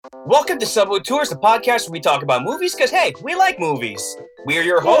Welcome to Subway Tours, the podcast where we talk about movies because, hey, we like movies. We are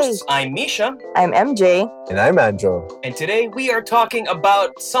your hosts. I'm Misha. I'm MJ. And I'm Andrew. And today we are talking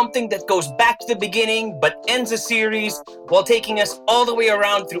about something that goes back to the beginning but ends a series while taking us all the way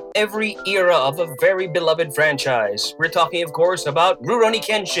around through every era of a very beloved franchise. We're talking, of course, about Rurouni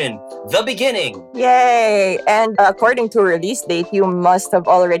Kenshin, The Beginning. Yay! And according to release date, you must have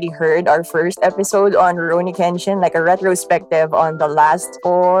already heard our first episode on Rurouni Kenshin, like a retrospective on the last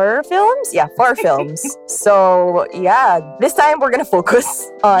four films. Yeah, four films. So, yeah, this time we're gonna focus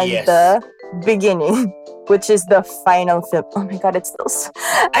on the beginning, which is the final film. Oh my god, it's still...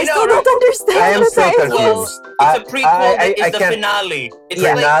 I still don't understand. I am still confused. Well, it's a prequel that is the finale. It's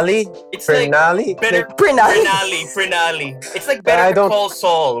finale? It's finale? Like better, finale. It's like Better Call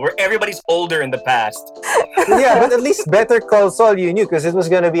Saul, where everybody's older in the past. Yeah, but at least Better Call Saul you knew because it was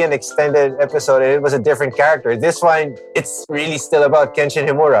going to be an extended episode and it was a different character. This one, it's really still about Kenshin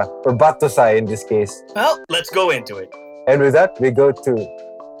Himura, or Batusai in this case. Well, let's go into it. And with that, we go to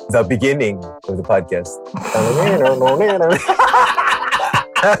the beginning of the podcast.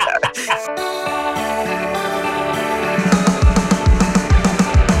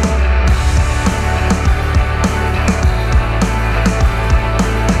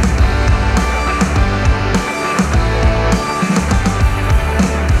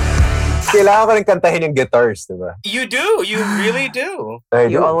 Kailangan ko rin kantahin yung guitars, diba? You do. You really do.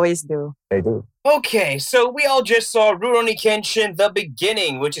 You always do. I do. Okay, so we all just saw Rurouni Kenshin, The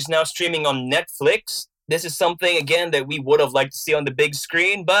Beginning, which is now streaming on Netflix. This is something, again, that we would have liked to see on the big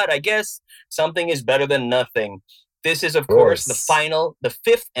screen, but I guess something is better than nothing. This is, of course, the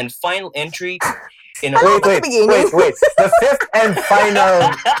fifth and final entry in a... Wait. The fifth and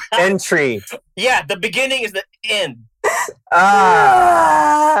final entry. Yeah, the beginning is the end.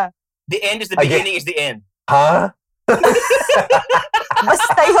 The end is the beginning is the end. Huh?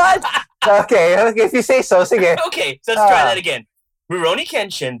 Basta yun. Okay, if you say so, sige. Okay, so let's try that again. Rurouni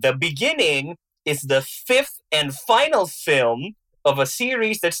Kenshin, The Beginning, is the fifth and final film of a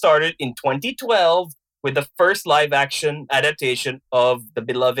series that started in 2012 with the first live-action adaptation of the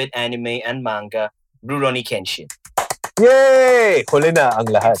beloved anime and manga, Rurouni Kenshin. Yay! Huli na ang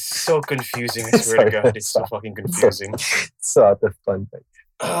lahat. It's so confusing, I swear to God. It's so fucking confusing. So out of context.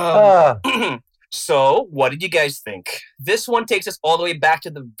 So, what did you guys think? This one takes us all the way back to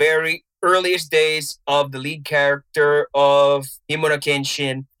the very earliest days of the lead character of Himura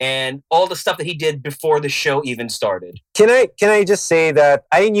Kenshin and all the stuff that he did before the show even started. Can I just say that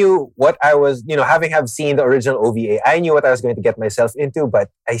I knew what I was, having seen the original OVA, I knew what I was going to get myself into, but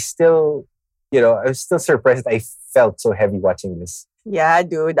I still, I was still surprised I felt so heavy watching this. Yeah,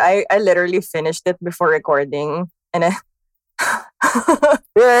 dude. I literally finished it before recording and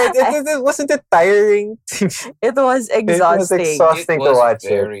wasn't it tiring? It was exhausting. It was exhausting to watch.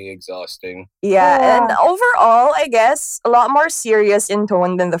 Very exhausting. Yeah, and overall, I guess a lot more serious in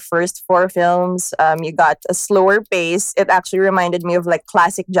tone than the first four films. You got a slower pace. It actually reminded me of like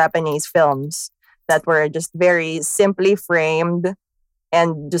classic Japanese films that were just very simply framed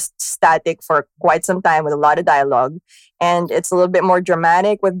and just static for quite some time with a lot of dialogue. And it's a little bit more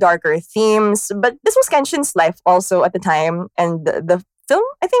dramatic with darker themes. But this was Kenshin's life also at the time. And the film,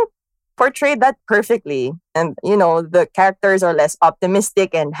 I think, portrayed that perfectly. And, the characters are less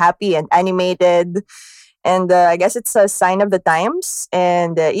optimistic and happy and animated. And I guess it's a sign of the times.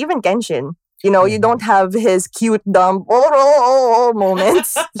 And even Kenshin, you don't have his cute, dumb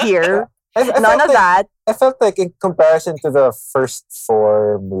moments here. None of that. I felt like in comparison to the first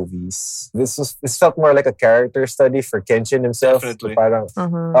four movies, this felt more like a character study for Kenshin himself. Definitely. Parang,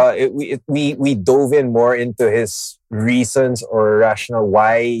 we dove in more into his reasons or rationale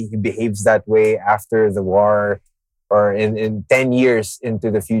why he behaves that way after the war or in 10 years into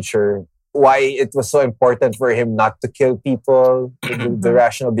the future. Why it was so important for him not to kill people, the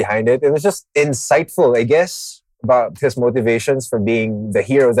rationale behind it. It was just insightful, I guess, about his motivations for being the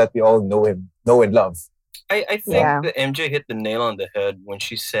hero that we all know and love. I think that MJ hit the nail on the head when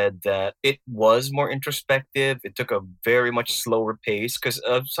she said that it was more introspective. It took a very much slower pace because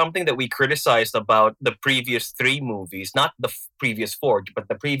something that we criticized about the previous three movies, not the previous four, but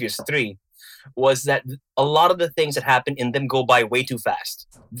the previous three, was that a lot of the things that happen in them go by way too fast.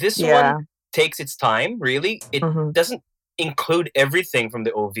 This one takes its time, really. It doesn't include everything from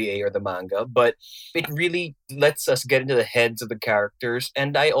the OVA or the manga, but it really lets us get into the heads of the characters.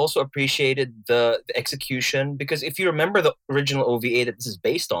 And I also appreciated the execution because if you remember the original OVA that this is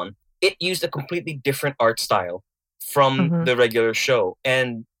based on, it used a completely different art style from the regular show.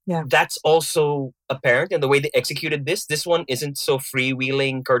 And that's also apparent in the way they executed this. This one isn't so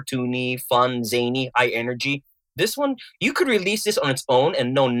freewheeling, cartoony, fun, zany, high energy. This one, you could release this on its own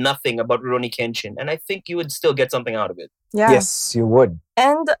and know nothing about Rurouni Kenshin, and I think you would still get something out of it. Yeah. Yes, you would.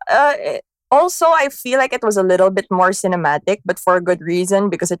 And also, I feel like it was a little bit more cinematic, but for a good reason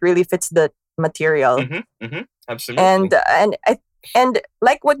because it really fits the material. Absolutely. And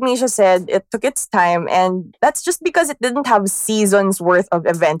like what Misha said, it took its time, and that's just because it didn't have seasons worth of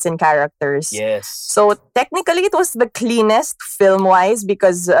events and characters. Yes. So technically, it was the cleanest film-wise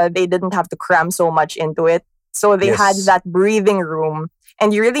because they didn't have to cram so much into it. So they had that breathing room,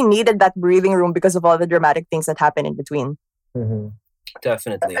 and you really needed that breathing room because of all the dramatic things that happen in between. Mm-hmm.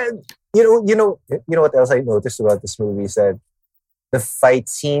 Definitely. And you know what else I noticed about this movie is that the fight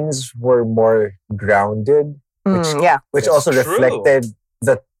scenes were more grounded, which also reflected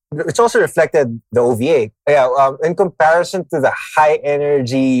the OVA. Yeah, in comparison to the high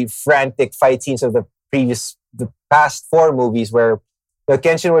energy, frantic fight scenes of the past 4 movies, where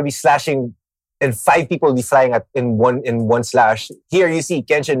Kenshin would be slashing and 5 people would be flying in one slash. Here you see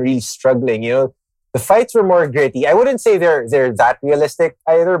Kenshin really struggling. The fights were more gritty. I wouldn't say they're that realistic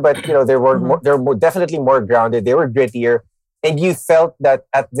either, but they were definitely more grounded. They were grittier, and you felt that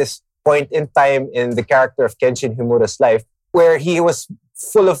at this point in time in the character of Kenshin Himura's life, where he was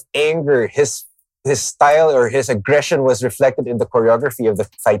full of anger, his style or his aggression was reflected in the choreography of the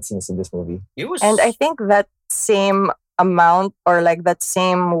fight scenes in this movie. And I think that same amount or like that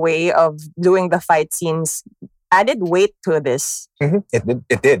same way of doing the fight scenes added weight to this. Mm-hmm.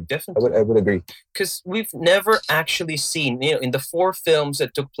 It did. Definitely. I would agree. Because we've never actually seen, in the 4 films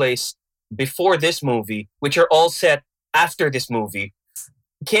that took place before this movie, which are all set after this movie,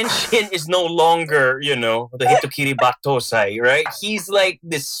 Kenshin is no longer, the Hitokiri Batosai, right? He's like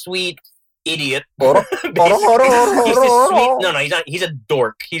this sweet idiot. He's this sweet. No, he's not. He's a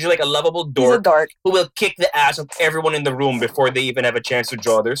dork. He's like a lovable dork. He's a dork who will kick the ass of everyone in the room before they even have a chance to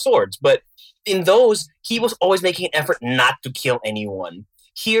draw their swords. But in those, he was always making an effort not to kill anyone.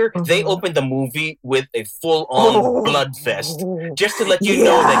 Here, they opened the movie with a full-on blood fest, just to let you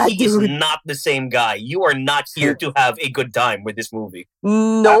know that he is not the same guy. You are not here to have a good time with this movie.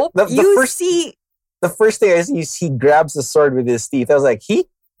 Nope. The first thing I see is he grabs the sword with his teeth. I was like, he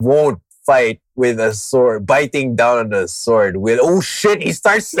won't fight with a sword, biting down on the sword with, oh shit, he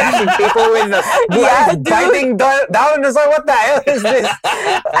starts slashing people with the biting down on the sword. What the hell is this?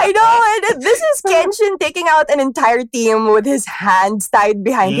 I know, and this is Kenshin taking out an entire team with his hands tied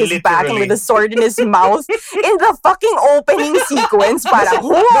behind his back and with a sword in his mouth in the fucking opening sequence. Parang,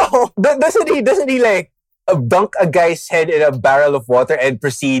 whoa! Doesn't he like dunk a guy's head in a barrel of water and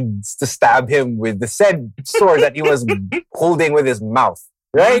proceeds to stab him with the said sword that he was holding with his mouth?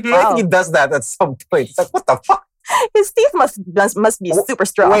 Right? Wow. I think he does that at some point. It's like, what the fuck? His teeth must be super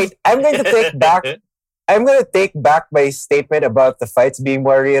strong. Wait, I'm going to take back my statement about the fights being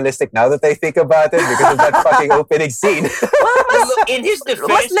more realistic now that I think about it because of that fucking opening scene. Well, in his defense,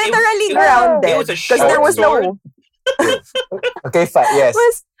 was literally grounded. It was a short there was sword. Okay, fine. Yes.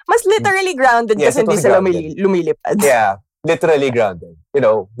 Mas literally grounded Yes, kasi it was hindi sila grounded. lumilipad. Yeah, literally grounded.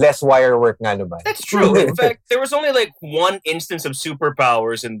 Less wire work nga naman. That's true. In fact, there was only like one instance of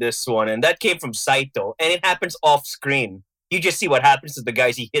superpowers in this one, and that came from Saito, and it happens off screen. You just see what happens to the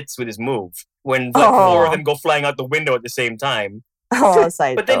guys he hits with his move when 4 of them go flying out the window at the same time. Oh,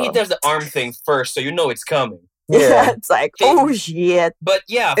 Saito. But then he does the arm thing first, so you know it's coming. Yeah. It's like, oh shit. But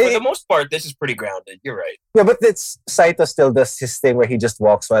yeah, for the most part, this is pretty grounded. You're right. Yeah, but Saito still does his thing where he just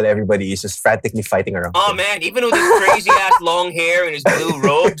walks while everybody is just frantically fighting around. Oh man, even with his crazy ass long hair and his blue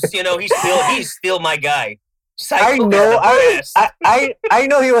robes, he's still my guy. Saito I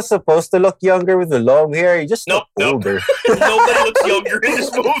know he was supposed to look younger with the long hair. He just looked older. Nobody looks younger in this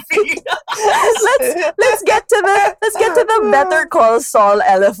movie. let's get to the Better Call Saul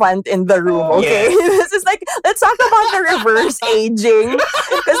elephant in the room. Okay, this is like, let's talk about the reverse aging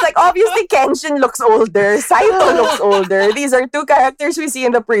because like obviously Kenshin looks older, Saito looks older. These are 2 characters we see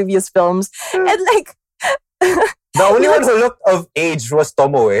in the previous films, and like. The only one who looked of age was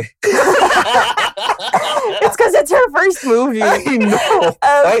Tomoe. It's because it's her first movie. I know.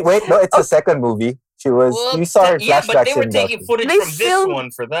 Wait, no, it's the second movie. You saw her flashbacks. Yeah, but they were taking footage from this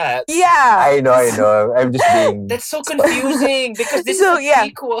one for that. Yeah. I know. I'm just being... That's so confusing because this is a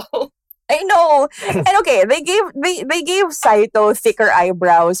sequel. I know. And okay, they gave Saito thicker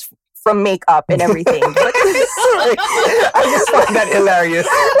eyebrows from makeup and everything. But I just find that hilarious.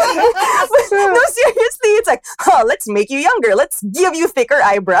 No, seriously, it's like, let's make you younger. Let's give you thicker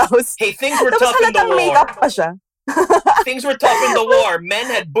eyebrows. Hey, things were tough in the war. Makeup pa siya. Things were tough in the war. Men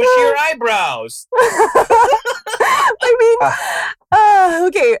had bushier eyebrows. I mean,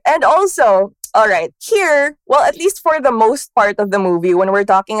 Okay, and also, all right, here, well, at least for the most part of the movie, when we're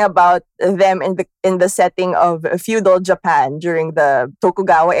talking about them in the setting of feudal Japan during the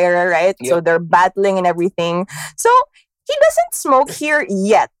Tokugawa era, right? Yep. So they're battling and everything. So he doesn't smoke here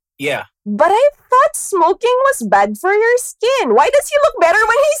yet. Yeah. But I thought smoking was bad for your skin. Why does he look better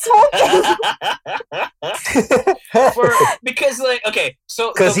when he's smoking? Because, like, okay,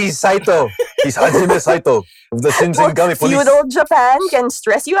 so... Because he's Saito. He's Hajime Saito of the Shinsengumi police. Feudal Japan can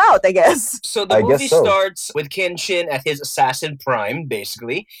stress you out, I guess. So the movie starts with Kenshin at his assassin prime,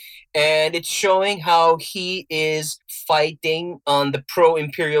 basically. And it's showing how he is fighting on the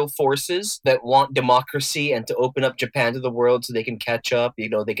pro-imperial forces that want democracy and to open up Japan to the world so they can catch up, they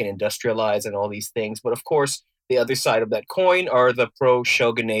can industrialize and all these things. But of course, the other side of that coin are the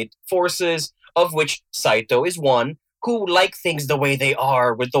pro-shogunate forces, of which Saito is one, who like things the way they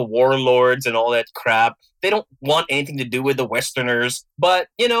are with the warlords and all that crap. They don't want anything to do with the Westerners. But,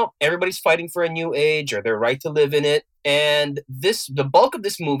 everybody's fighting for a new age or their right to live in it. And the bulk of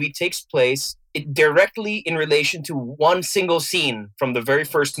this movie takes place directly in relation to one single scene from the very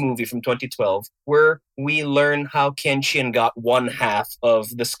first movie from 2012, where we learn how Kenshin got one half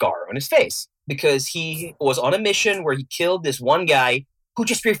of the scar on his face. Because he was on a mission where he killed this one guy who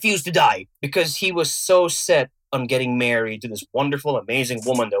just refused to die because he was so set on getting married to this wonderful, amazing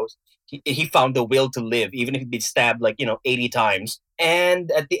woman that he found the will to live, even if he'd been stabbed 80 times.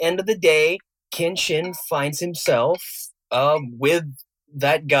 And at the end of the day, Kenshin finds himself with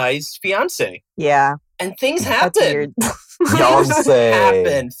that guy's fiance. Yeah. And things happen.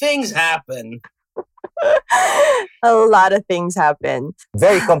 Things happen. A lot of things happen.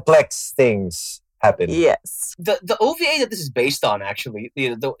 Very complex things happen. Yes. The OVA that this is based on, actually,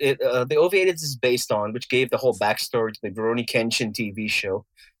 the OVA that this is based on, which gave the whole backstory to the Rurouni Kenshin TV show,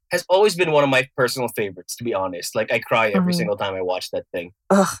 has always been one of my personal favorites, to be honest. Like, I cry every single time I watch that thing.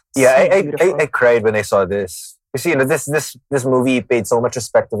 Ugh, yeah, I cried when I saw this. You see, this movie paid so much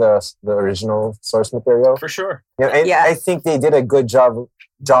respect to the original source material. For sure. Yeah, I think they did a good job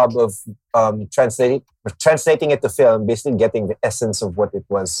of translating it to film, basically getting the essence of what it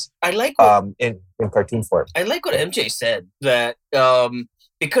was. I like in cartoon form. I like what MJ said, that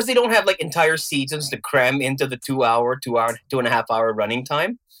because they don't have entire seasons to cram into the 2 and a half hour running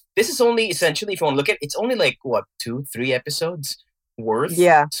time. This is only essentially, if you want to look at it, it's only 2-3 episodes worth.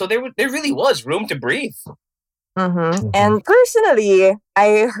 Yeah. So there really was room to breathe. Mm-hmm. Mm-hmm. And personally,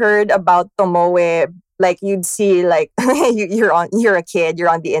 I heard about Tomoe. You'd see, you're a kid, you're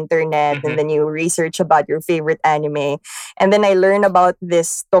on the internet, and then you research about your favorite anime. And then I learned about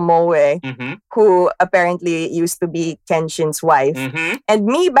this Tomoe, who apparently used to be Kenshin's wife. And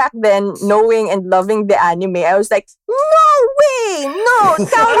me back then, knowing and loving the anime, I was like, no way! No!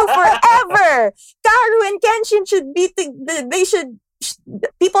 Kaoru forever! Kaoru and Kenshin should be,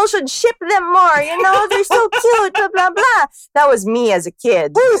 people should ship them more, they're so cute, blah, blah, blah. That was me as a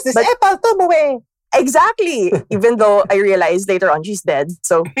kid. Who is this Epal Tomoe? Exactly. Even though I realized later on she's dead.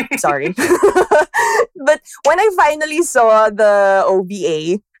 So, sorry. But when I finally saw the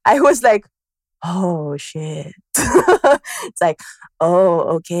OVA, I was like, oh, shit. It's like, oh,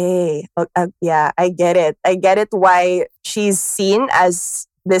 okay. Yeah, I get it. I get it why she's seen as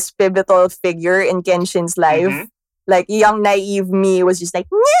this pivotal figure in Kenshin's life. Young, naive me was just like,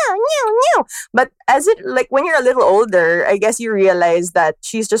 no. But when you're a little older, I guess you realize that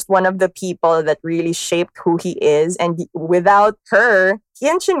she's just one of the people that really shaped who he is. And without her,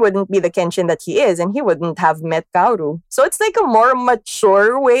 Kenshin wouldn't be the Kenshin that he is, and he wouldn't have met Kaoru. So it's a more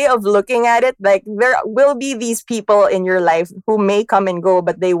mature way of looking at it. There will be these people in your life who may come and go,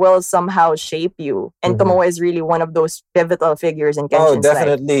 but they will somehow shape you. And Tomoe is really one of those pivotal figures in Kenshin's life. Oh,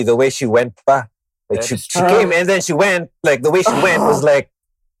 definitely. Life. The way she went pa. She came and then she went. The way she went was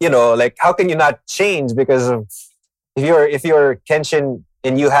how can you not change? Because of if you're Kenshin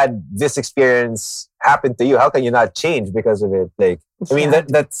and you had this experience happen to you, how can you not change because of it?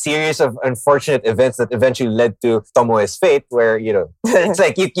 That series of unfortunate events that eventually led to Tomoe's fate, where it's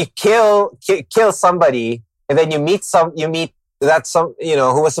you kill somebody and then you meet who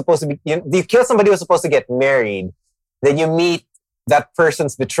was supposed to be you kill somebody who was supposed to get married, then you meet that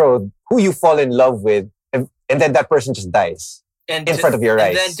person's betrothed who you fall in love with, and then that person just dies in front of your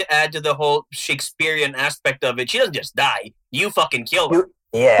eyes. And then to add to the whole Shakespearean aspect of it, she doesn't just die. You fucking kill her.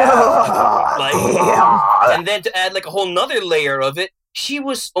 And then to add a whole nother layer of it, she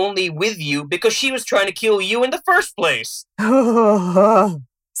was only with you because she was trying to kill you in the first place.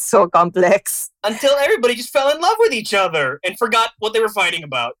 So complex. Until everybody just fell in love with each other and forgot what they were fighting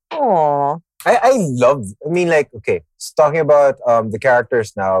about. Aww. I love. I mean, like, okay, so talking about the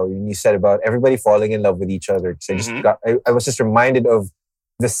characters now. You said about everybody falling in love with each other. So I was just reminded of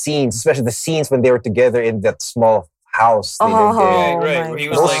the scenes, especially the scenes when they were together in that small house they lived in. Right. Where he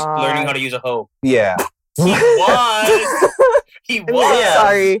was like learning how to use a hoe. Yeah. He was. He was.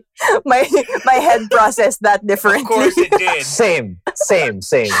 Sorry, my head processed that differently. Of course it did. Same.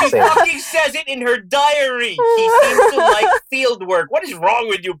 She fucking says it in her diary. He seems to like field work. What is wrong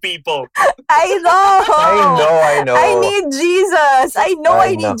with you people? I know. I I need Jesus. I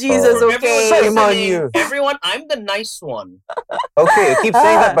need Jesus. Okay. Shame on you. Everyone, I'm the nice one. Okay, you keep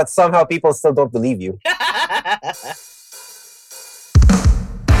saying that, but somehow people still don't believe you.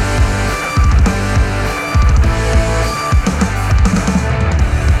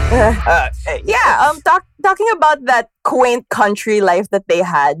 Talking about that quaint country life that they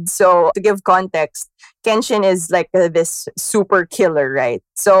had. So to give context, Kenshin is like this super killer, right?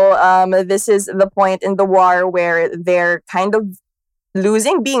 So this is the point in the war where they're kind of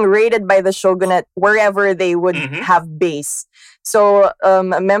losing, being raided by the shogunate wherever they would have base. So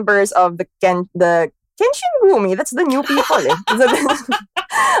members of the Kenshin Wumi, that's the new people,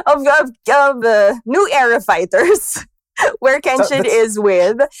 of the new era fighters. Where Kenshin is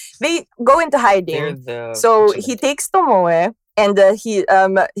with, they go into hiding. So he takes Tomoe, and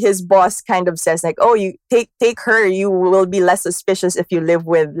his boss kind of says like, "Oh, you take her. You will be less suspicious if you live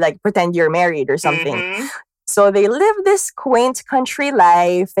with, like, pretend you're married or something." So they live this quaint country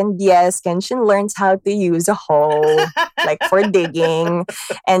life, and yes, Kenshin learns how to use a hoe, like for digging,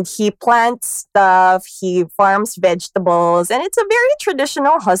 and he plants stuff, he farms vegetables, and it's a very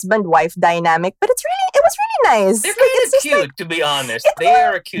traditional husband-wife dynamic. But it was really nice. They're kind of cute, to be honest. They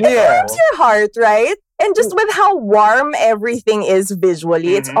are a cute. It warms your heart, right? And just with how warm everything is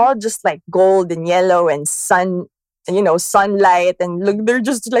visually, it's all just like gold and yellow and sunlight, and look, they're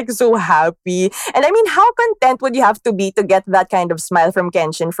just like so happy. And I mean, how content would you have to be to get that kind of smile from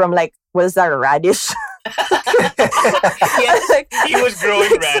Kenshin from, like, was that a radish? Yes, like, he was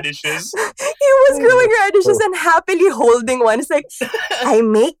growing radishes. He was growing radishes and happily holding one. It's like, I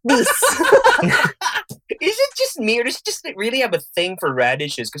make these. Is it just me, or does he just really have a thing for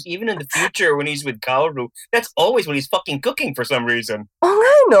radishes? Because even in the future, when he's with Kaoru, that's always what he's fucking cooking for some reason. Oh,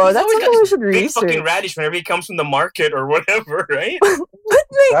 I know. That's something we should research. Big fucking radish whenever he comes from the market or whatever, right? But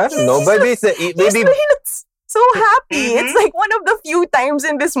like, I don't know. Maybe he looks so happy. It's like one of the few times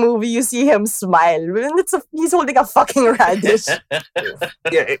in this movie you see him smile. And he's holding a fucking radish.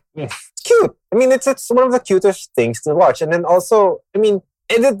 It's cute. I mean, it's one of the cutest things to watch. And then also, I mean,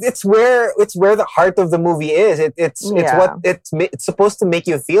 it's where the heart of the movie is. It's supposed to make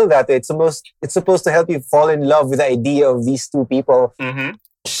you feel that way. It's supposed to help you fall in love with the idea of these two people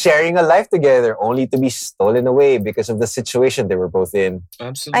sharing a life together, only to be stolen away because of the situation they were both in.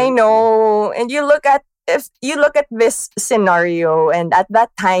 Absolutely, I know. And if you look at this scenario, and at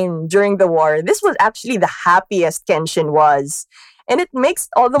that time during the war, this was actually the happiest Kenshin was. And it makes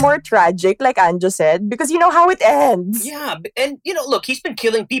all the more tragic, like Anjo said, because you know how it ends. Yeah, and look, he's been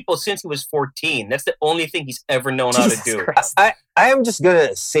killing people since he was 14. That's the only thing he's ever known how to do. I am just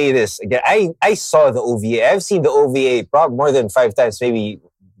gonna say this again. I saw the OVA. I've seen the OVA probably more than 5 times, maybe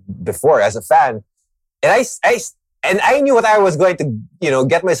before as a fan, and I knew what I was going to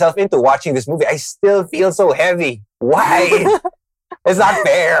get myself into watching this movie. I still feel so heavy. Why? It's not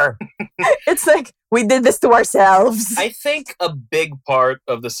fair. It's like, we did this to ourselves. I think a big part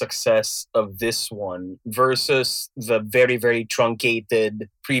of the success of this one versus the very, very truncated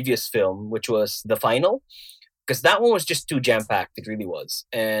previous film, which was The Final, because that one was just too jam-packed. It really was.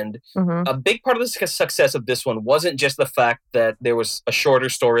 And a big part of the success of this one wasn't just the fact that there was a shorter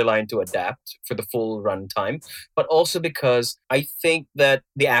storyline to adapt for the full runtime, but also because I think that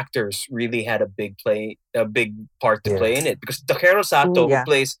the actors really had a big part to play in it. Because Takeru Sato, who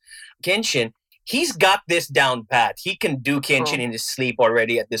plays Kenshin, he's got this down pat. He can do Kenshin in his sleep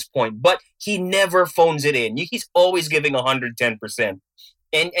already at this point, but he never phones it in. He's always giving 110%.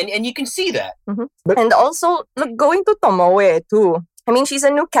 And you can see that. And also, look, going to Tomoe too. I mean, she's a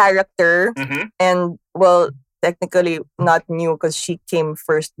new character. And, well, technically not new because she came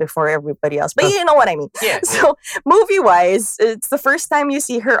first before everybody else. But you know what I mean. Yeah. So, movie-wise, it's the first time you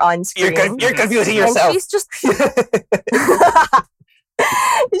see her on screen. You're confusing yourself. And she's just...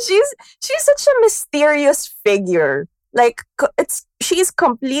 she's such a mysterious figure. Like, she's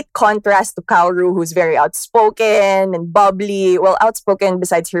complete contrast to Kaoru, who's very outspoken and bubbly. Well, outspoken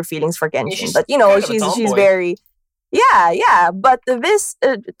besides her feelings for Kenshin, but she's very Yeah. But this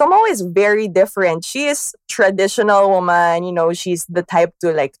Tomo is very different. She is traditional woman. She's the type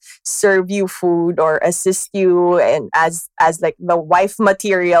to like serve you food or assist you, and as like the wife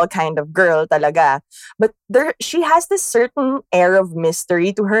material kind of girl, talaga. But she has this certain air of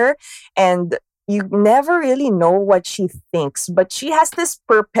mystery to her, and you never really know what she thinks. But she has this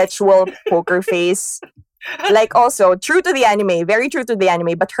perpetual poker face. Like also true to the anime, very true to the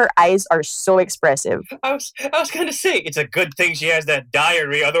anime, but her eyes are so expressive. I was gonna say it's a good thing she has that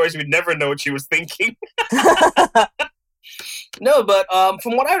diary, otherwise we'd never know what she was thinking. No, but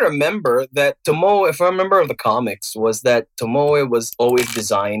from what I remember, that Tomoe, if I remember of the comics, was that Tomoe was always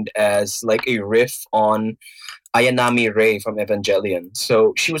designed as like a riff on Ayanami Rei from Evangelion.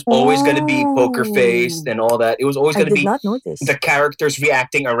 So she was always going to be poker faced and all that. It was always I going to did be not notice. the characters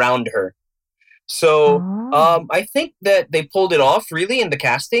reacting around her. So I think that they pulled it off really in the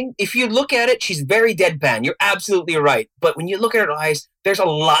casting. If you look at it, she's very deadpan. You're absolutely right. But when you look at her eyes, there's a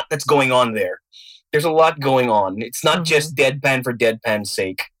lot that's going on there. There's a lot going on. It's not just deadpan for deadpan's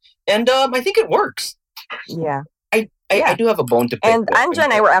sake. And I think it works. Yeah. I do have a bone to pick. And Anja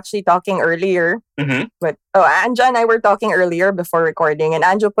and I were actually talking earlier. But Anja and I were talking earlier before recording, and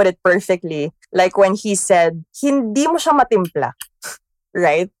Anjo put it perfectly. Like when he said, "Hindi mo siya matimpla,"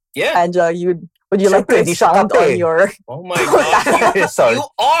 right? Yeah. Anja, would you like to expound on your? Oh my God! You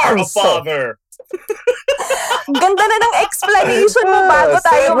are a father. Ganda na ng explanation mo bago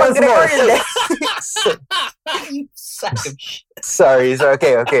tayo mag-record. Sorry.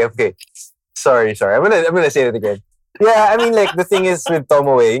 Okay. Sorry. I'm gonna say it again. Yeah, I mean, like, the thing is with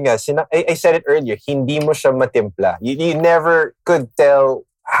Tomoe, I said it earlier, hindi mo siya matimpla. You never could tell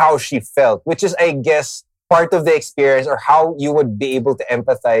how she felt, which is, I guess, part of the experience, or how you would be able to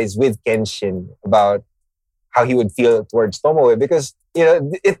empathize with Kenshin about how he would feel towards Tomoe, because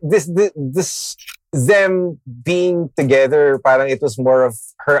this them being together, parang it was more of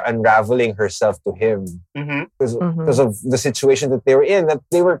her unraveling herself to him because of the situation that they were in, that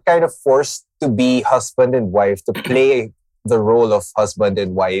they were kind of forced to be husband and wife, to play the role of husband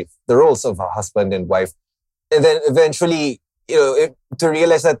and wife, the roles of a husband and wife, and then eventually, to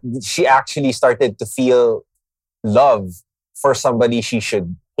realize that she actually started to feel love for somebody she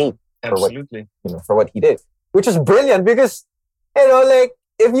should hate for what he did, which is brilliant because like,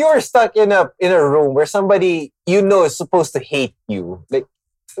 if you are stuck in a room where somebody is supposed to hate you, like,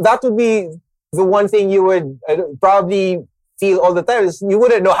 that would be the one thing you would probably feel all the time. Is you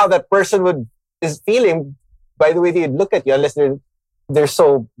wouldn't know how that person is feeling by the way they'd look at you, unless they're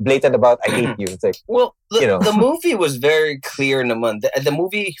so blatant about "I hate you." It's like, well, the movie was very clear, naman. The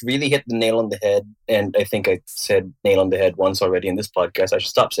movie really hit the nail on the head, and I think I said nail on the head once already in this podcast. I should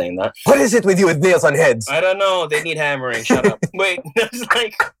stop saying that. What is it with you with nails on heads? I don't know. They need hammering. Shut up. Wait, it's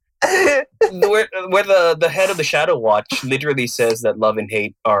like where the head of the Shadow Watch literally says that love and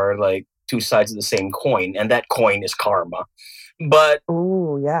hate are like two sides of the same coin, and that coin is karma. But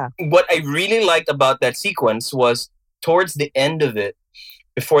what I really liked about that sequence was towards the end of it,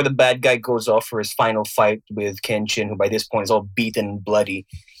 before the bad guy goes off for his final fight with Kenshin, who by this point is all beaten and bloody,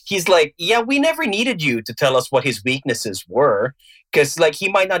 he's like, yeah, we never needed you to tell us what his weaknesses were, because like he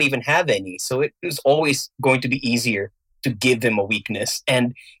might not even have any, so it was always going to be easier to give him a weakness.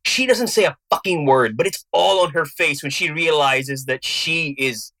 And she doesn't say a fucking word, but it's all on her face when she realizes that she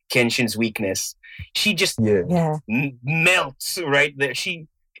is Kenshin's weakness. She just melts right there. She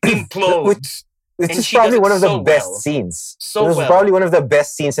implodes. This is probably one of the best scenes. Probably one of the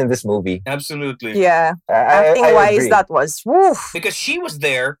best scenes in this movie. Absolutely. Yeah. Acting-wise, that was woof. Because she was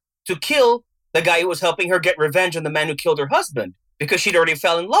there to kill the guy who was helping her get revenge on the man who killed her husband. Because she'd already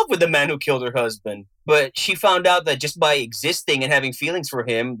fell in love with the man who killed her husband. But she found out that just by existing and having feelings for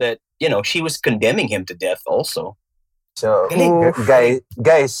him, that, she was condemning him to death also. So, guys,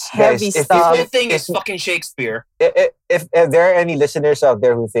 this whole thing is fucking Shakespeare. If there are any listeners out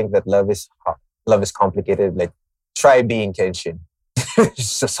there who think that love is complicated, like, try being Kenshin.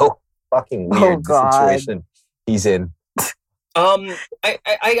 It's just so fucking weird, the situation he's in.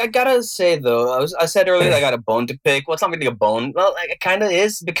 I gotta say though, I said earlier I got a bone to pick. Well, it's not really a bone. Well, it kind of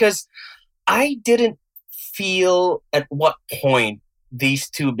is, because I didn't feel at what point these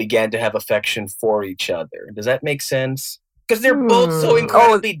two began to have affection for each other. Does that make sense? Because they're both so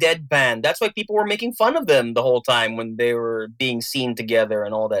incredibly deadpan. That's why people were making fun of them the whole time when they were being seen together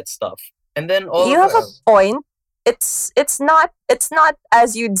and all that stuff. And then you have a point. It's not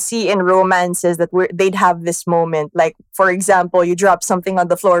as you'd see in romances that they'd have this moment. Like, for example, you drop something on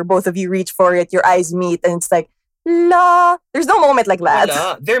the floor, both of you reach for it, your eyes meet, and it's like, la. There's no moment like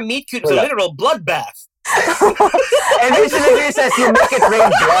that. Their meet cute is a literal bloodbath. And then she literally says, you make it rain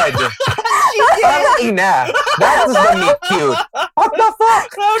blood. Parang ina. That was the meet cute. What the fuck?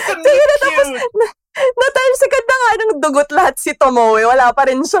 That was the Tingnan na meet tapos, cute. natalsikan na nga ng dugot lahat si Tomoe. Wala pa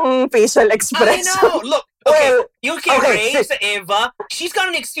rin siyang facial I expression. know. Look, okay, Well, you can okay, raise Eva. She's got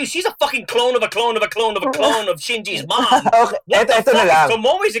an excuse. She's a fucking clone of a clone of a clone of a clone of Shinji's mom. Okay, What the eto na fuck lang. is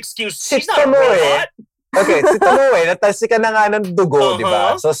Tomoe's excuse? Si She's not a Tomoe, robot. Okay, si Tomoe, natalsikan na nga ng dugo, di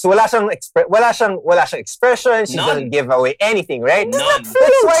ba? So wala siyang expression. She None. doesn't give away anything, right? None.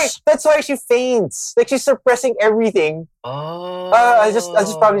 That's why she faints. Like she's suppressing everything. Oh. I'll just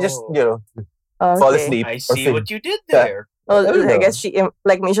probably just fall Okay. asleep. I or see faint. what you did there. Well, I don't I know. guess she,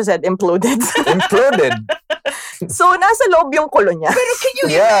 like Misha said, imploded. Imploded. So, nasa loob yung kulo niya. Pero can you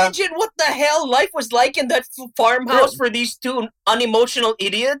Yeah. imagine what the hell life was like in that farmhouse for these two unemotional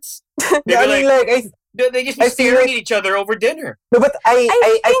idiots? They'd I be mean, like, like they just be I feel staring like- at each other over dinner. no, but I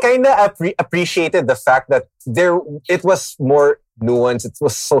think- kind of appreciated the fact that it was more nuanced. It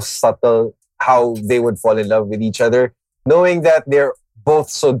was so subtle how they would fall in love with each other, knowing that they're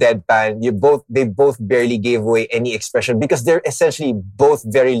both so deadpan. They both barely gave away any expression because they're essentially both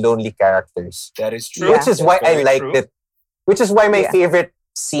very lonely characters. That is true. Yeah. Which is That's why I very liked true. it. Which is why my Yeah. favorite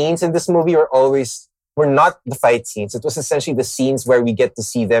scenes in this movie were not the fight scenes. It was essentially the scenes where we get to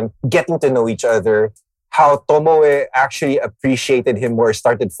see them getting to know each other. How Tomoe actually appreciated him more,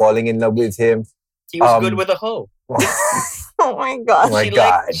 started falling in love with him. He was good with a hoe. Oh my gosh. Oh my she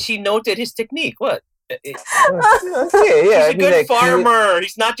God. she noted his technique. What? Okay, yeah. He's a good farmer.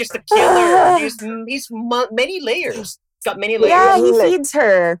 He's not just a killer. He's many layers. He's got many layers. Yeah, he Like- feeds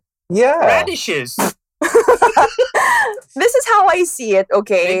her. Yeah. Radishes. This is how I see it,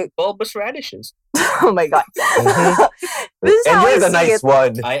 okay? Big bulbous radishes. Oh my god. Mhm. This is And how I you're the see nice it.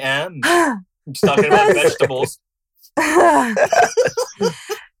 one. I am. I'm just talking about vegetables.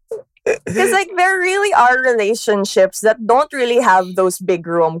 Because like there really are relationships that don't really have those big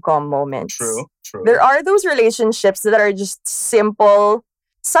rom-com moments. True. True. There are those relationships that are just simple.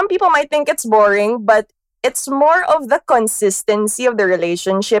 Some people might think it's boring, but it's more of the consistency of the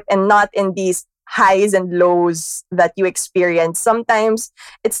relationship and not in these highs and lows that you experience. Sometimes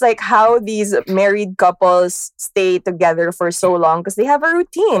it's like how these married couples stay together for so long because they have a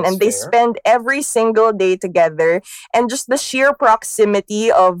routine That's and they fair. spend every single day together, and just the sheer proximity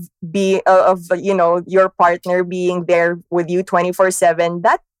of your partner being there with you 24/7,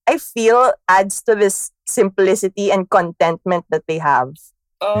 that I feel adds to this simplicity and contentment that they have.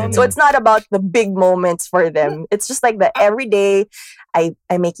 So it's not about the big moments for them. It's just like the everyday. I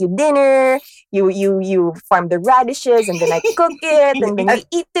make you dinner. You farm the radishes, and then I cook it, and then we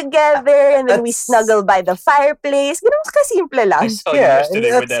eat together, and then we That's- snuggle by the fireplace. Ganun kasimple I lang. saw you Yeah, yesterday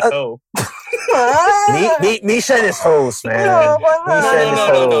with that that's- hoe. Misha is host, man. No, wala. Misha is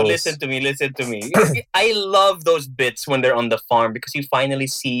No. host. Listen to me. I love those bits when they're on the farm because you finally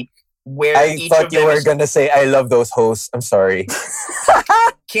see where I each thought of you them were is. gonna say I love those hosts. I'm sorry.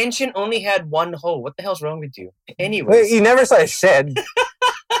 Kenshin only had one hoe. What the hell's wrong with you? Wait, Anyways, you never saw a shed.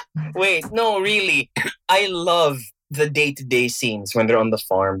 wait, no, really. I love the day-to-day scenes when they're on the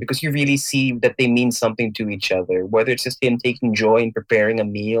farm because you really see that they mean something to each other. Whether it's just him taking joy in preparing a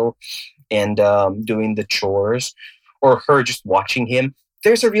meal and doing the chores, or her just watching him,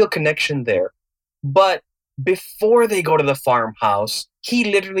 there's a real connection there. But before they go to the farmhouse, he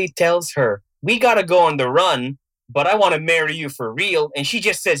literally tells her, "We gotta go on the run, but I want to marry you for real." And she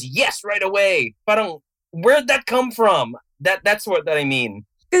just says yes right away. Parang, where'd that come from? That's what I mean.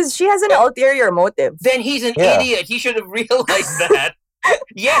 Because she has an ulterior motive. Then he's an Yeah. idiot. He should have realized that.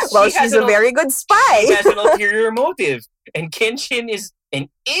 Yes, Well, she has she's a an very good spy. she has an ulterior motive. And Kenshin is an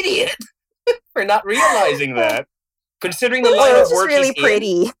idiot for not realizing that. Considering the line Well, of she's work really he's in.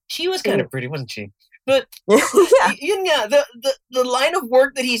 pretty. She was kind of pretty, wasn't she? But Yeah. yun nga, the line of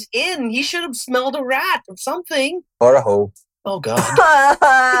work that he's in, he should have smelled a rat or something. Or a hoe. Oh God.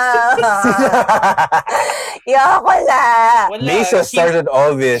 Yeah, wala. Wala. Misha started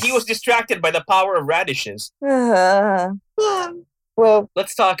all this. He was distracted by the power of radishes. well.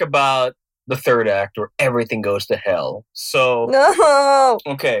 Let's talk about the third act where everything goes to hell. So, No,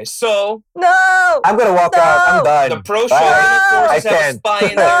 okay, so no. I'm gonna walk out. I'm done. the pro Bye. Shogunate forces I have a can't. spy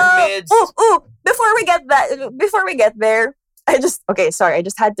in their midst. Ooh. Before we get there, I just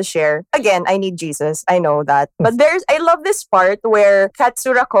had to share. Again, I need Jesus. I know that. But I love this part where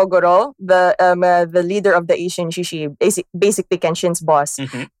Katsura Kogoro, the leader of the Asian Shishi, basically Kenshin's boss,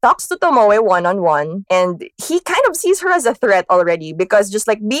 Mhm. talks to Tomoe one-on-one, and he kind of sees her as a threat already because just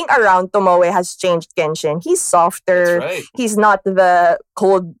like being around Tomoe has changed Kenshin. He's softer. That's right. He's not the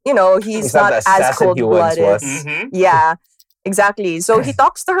cold, he's not the as assassin he once cold-blooded. was. Mhm. Yeah. Exactly. So he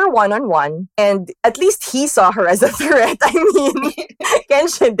talks to her one-on-one, and at least he saw her as a threat. I mean,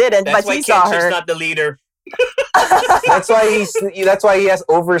 Kenshin didn't, That's but why he saw Kenshin's her. not the leader. That's why he has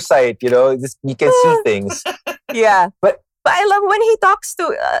oversight. You can see things. Yeah. But I love when he talks to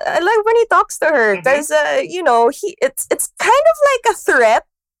her Mhm. because it's kind of like a threat,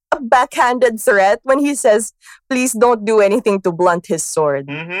 a backhanded threat when he says, "Please don't do anything to blunt his sword."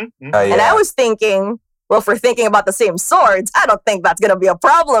 Mm-hmm. And I yeah. was thinking, well, if we're thinking about the same swords, I don't think that's gonna be a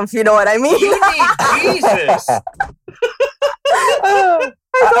problem. If you know what I mean. You need Jesus.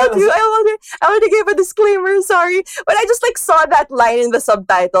 I told you, I wanted to give a disclaimer, sorry. But I just like saw that line in the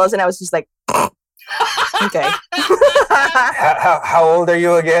subtitles and I was just like, okay. How old are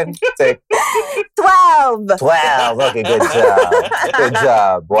you again? It's like 12. 12. Okay, good job. Good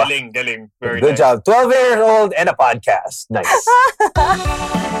job. Wow. Galing. Very Good nice. job. 12 years old and a podcast. Nice.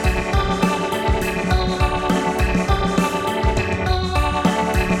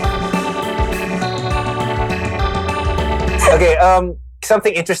 Okay,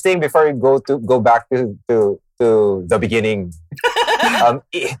 something interesting before we go back to the beginning.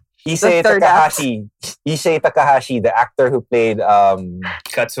 Issei third Takahashi, the actor who played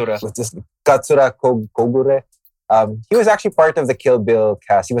Katsura. what's this, Katsura Kogure. He was actually part of the Kill Bill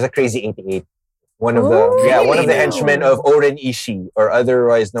cast. He was a Crazy 88. One of the Really? henchmen of Oren Ishii, or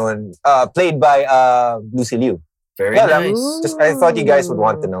otherwise known, played by Lucy Liu. Very Yeah, nice. I thought you guys would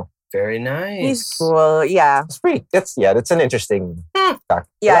want to know. Very nice. He's cool, yeah. It's pretty. That's an interesting fact.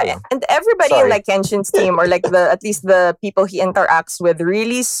 Yeah, and everybody in Sorry. like Kenshin's team, or like at least the people he interacts with,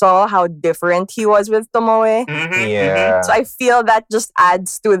 really saw how different he was with Tomoe. Mhm, Yeah. So I feel that just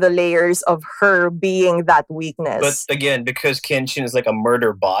adds to the layers of her being that But weakness. again, because Kenshin is like a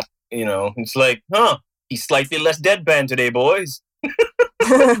murder bot, it's like, he's slightly less deadpan today, boys.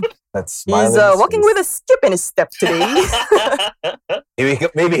 That's He's walking with a skip in his step today.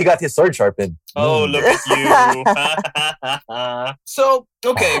 maybe he got his sword sharpened. Oh, look at you. So,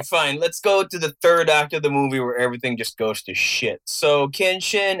 okay, fine. Let's go to the third act of the movie where everything just goes to shit. So,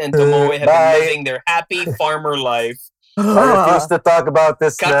 Kenshin and Tomoe have Bye. been living their happy farmer life. I refuse to talk about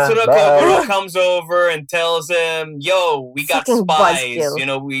this. Katsura Bye. Kogoro comes over and tells him, "Yo, we got Fucking spies.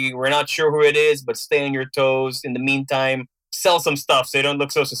 buzzkill. We're not sure who it is, but stay on your toes. In the meantime, sell some stuff so you don't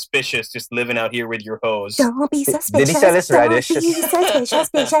look so suspicious just living out here with your hoes." Don't be Did suspicious. he sell his don't radish? be suspicious.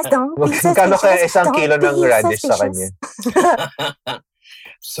 Don't be Magkano kaya suspicious. isang kilo Don't ng be radish sa suspicious. kanya?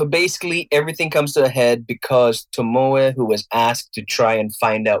 So basically, everything comes to a head because Tomoe, who was asked to try and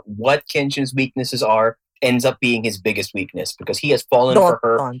find out what Kenshin's weaknesses are, ends up being his biggest weakness because he has fallen for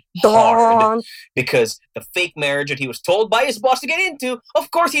her hard. Don't. Because the fake marriage that he was told by his boss to get into, of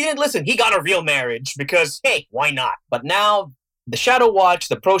course he didn't listen. He got a real marriage because, hey, why not? But now the Shadow Watch,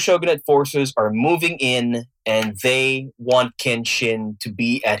 the pro-shogunate forces are moving in and they want Kenshin to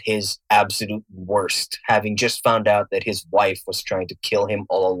be at his absolute worst, having just found out that his wife was trying to kill him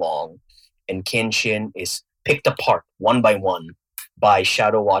all along. And Kenshin is picked apart one by one by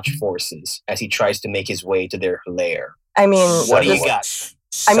Shadow Watch forces as he tries to make his way to their lair. I mean, What do you just- got?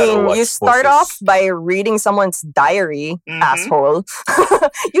 I Shadow mean, Watch you start forces. off by reading someone's diary, Mhm. asshole.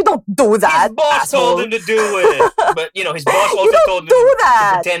 You don't do that, His boss asshole. told him to do it. But, his boss You also don't told him do to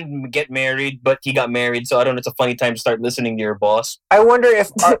that. pretend to get married, but he got married. So I don't know, it's a funny time to start listening to your boss. I wonder if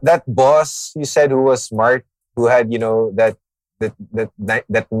that boss you said who was smart, who had that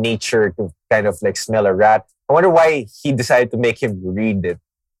nature to kind of like smell a rat. I wonder why he decided to make him read it.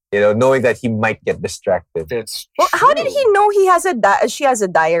 Knowing that he might get distracted. That's Well, how did true. he know she has a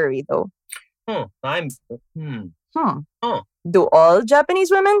diary though? Do all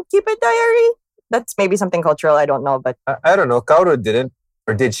Japanese women keep a diary? That's maybe something cultural. I don't know, but I don't know. Kaoru didn't,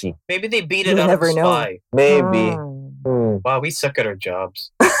 or did she? Maybe they beat You it out of never a know. spy. Maybe. Hmm. Wow, we suck at our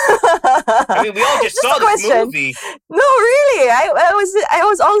jobs. I mean, we all just Just saw a this question. movie. No, really. I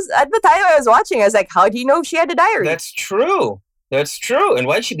was also at the time I was watching. I was like, how do you know she had a diary? That's true. And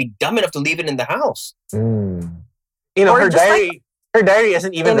why'd she be dumb enough to leave it in the house? Hmm. Or Her just, diary. Her diary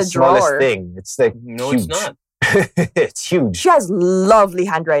isn't even in the a smallest drawer. thing. It's like No, huge. it's not. It's huge. She has lovely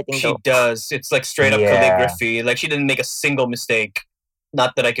handwriting She though. does. It's like straight up Yeah. calligraphy. Like she didn't make a single mistake.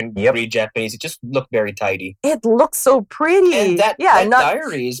 Not that I can Yep. read Japanese. It just looked very tidy. It looks so pretty. And that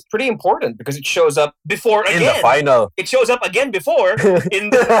diary is pretty important because it shows up before In again. the final. It shows up again before in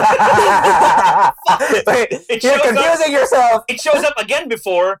the. Wait, It you're shows up- confusing yourself. It shows up again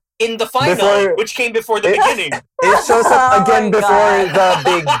before in the final, Before- which came before the It- beginning. It shows Oh up my again before God.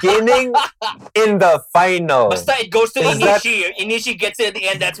 the beginning in the final. Basta it goes to Is that- Inishi. Inishi gets it at the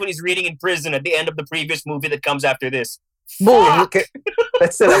end. That's when he's reading in prison at the end of the previous movie that comes after this. Boom. Fuck!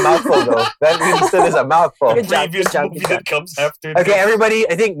 That's still a mouthful, though. That really still is a mouthful. Good job, Previous good job, movie good job. that comes after. Okay, this. everybody,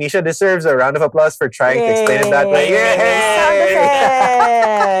 I think Misha deserves a round of applause for trying to explain it that way. I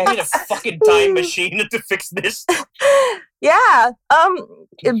Sound need a effects. fucking time machine to fix this. Yeah.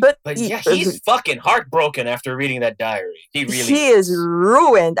 But yeah, he's fucking heartbroken after reading that diary. He really he is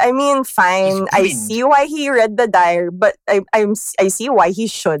ruined. I mean, fine. I ruined. see why he read the diary, but I see why he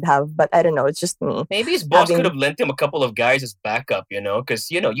should have. But I don't know. It's just me. Maybe his boss having- could have lent him a couple of guys as backup,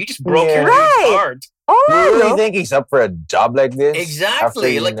 because you just broke Yeah. your Right. heart. Oh, You I really know. think he's up for a job like this?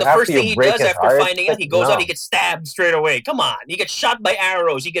 Exactly. After Like the after first you thing he break does his after heart? finding out, he goes No. out, he gets stabbed straight away. Come on. He gets shot by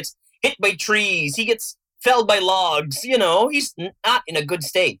arrows. He gets hit by trees. He gets felled by logs. He's not in a good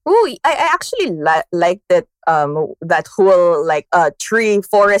state. Ooh, I actually liked that that whole tree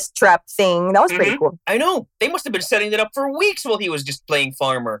forest trap thing. That was pretty cool. I know. They must have been setting it up for weeks while he was just playing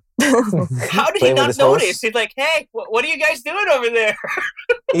farmer. How did he Playing with not his notice? hose? He's like, hey, what are you guys doing over there?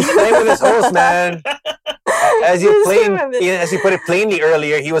 He's playing with his hose, man. As you put it plainly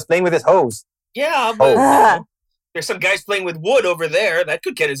earlier, he was playing with his hose. Yeah, but Ah. there's some guys playing with wood over there. That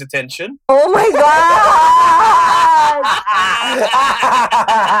could get his attention. Oh my god!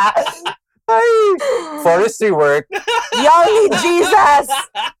 Forestry work. Y'all need Jesus!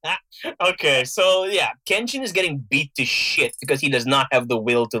 Okay, so yeah, Kenshin is getting beat to shit because he does not have the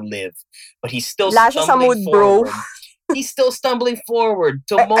will to live, but he's still Lashes sa stumbling mood, bro. forward. He's still stumbling forward.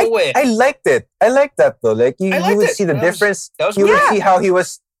 Tomoe. I liked it. I liked that though. Like you liked would it. see the That was- difference. that was You would great. see how he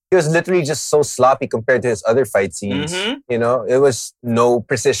was literally just so sloppy compared to his other fight scenes. Mhm. It was no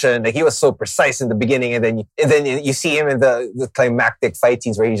precision. Like he was so precise in the beginning, and then you see him in the climactic fight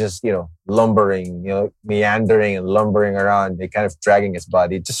scenes where he's just lumbering, meandering and lumbering around, kind of dragging his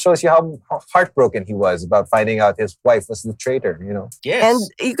body. It just shows you how heartbroken he was about finding out his wife was the traitor. Yes. And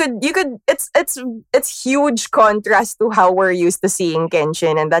you could it's huge contrast to how we're used to seeing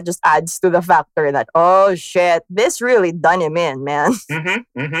Kenshin, and that just adds to the factor that, oh shit, this really done him in, man.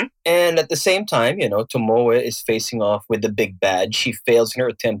 And at the same time, Tomoe is facing off with the big bad. She fails in her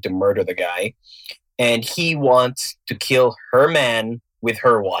attempt to murder the guy. And he wants to kill her man with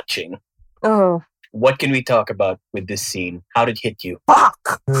her watching. Oh What can we talk about with this scene? How did it hit you?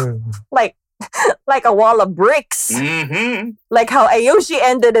 fuck. Like a wall of bricks. Mm-hmm. Like how Ayoshi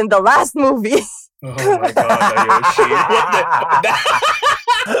ended in the last movie. Oh my god, Ayoshi.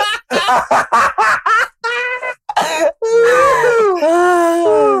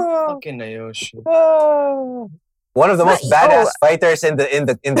 Fucking Ayoshi. One of the most But, badass fighters in the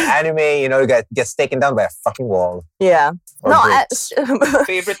anime, gets taken down by a fucking wall. Yeah. Or No, bricks.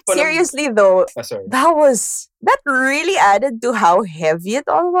 Favorite pa ng- seriously though, sorry. that really added to how heavy it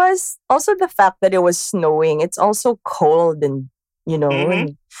all was. Also the fact that it was snowing. It's also cold and Mhm.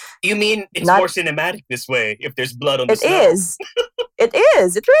 and You mean it's Not- more cinematic this way if there's blood on the it snow? is. It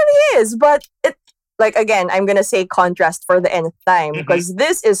is. It really is. But again, I'm gonna say contrast for the nth time Mhm. because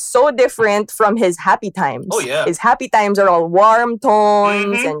this is so different from his happy times. Oh, yeah. His happy times are all warm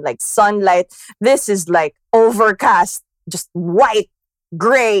tones Mhm. and sunlight. This is overcast, just white,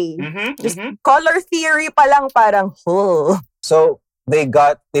 gray. Mm-hmm, Just color theory pa lang parang, So they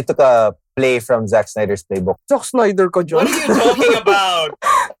took a play from Zack Snyder's playbook. Zack Snyder ka What dyan. are you talking about?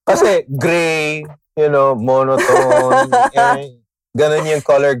 Kasi gray, monotone. Ganun yung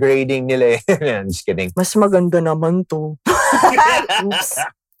color grading nila. I'm just kidding. Mas maganda naman to. Oops.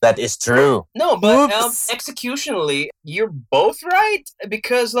 That is true. No, but Oops. executionally, you're both right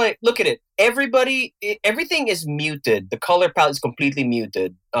because, look at it. Everything is muted. The color palette is completely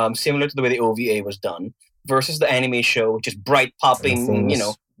muted, similar to the way the OVA was done, versus the anime show, which is bright, popping,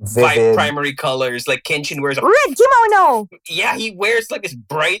 Everything's five vivid. primary colors. Like Kenshin wears Red kimono! he wears this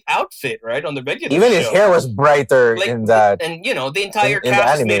bright outfit, right, on the regular Even show. his hair was brighter in that. And the entire in the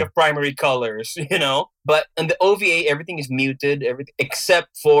cast is made anime. of primary colors, But in the OVA, everything is muted, everything except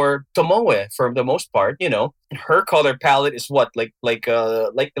for Tomoe, for the most part, Her color palette is what, like her,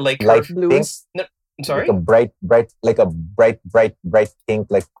 Light blues. pink. I'm sorry, Like a bright pink,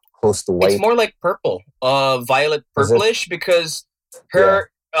 like close to white. it's more like purple, violet Is it? purplish, because her.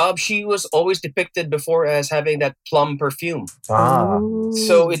 She was always depicted before as having that plum perfume.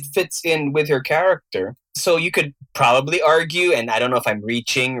 So it fits in with her character. So you could probably argue, and I don't know if I'm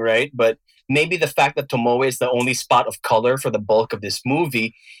reaching, right? But maybe the fact that Tomoe is the only spot of color for the bulk of this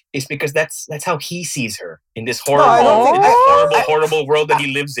movie is because that's how he sees her in this I don't think- horrible world that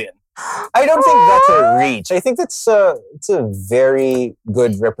he lives in. I don't think that's a reach. I think it's a very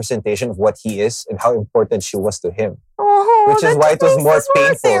good representation of what he is and how important she was to him. Which is that why it was makes more this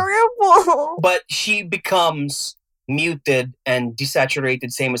painful. terrible. But she becomes muted and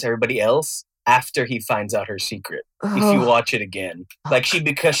desaturated, same as everybody else. after he finds out her secret. If you watch it again, like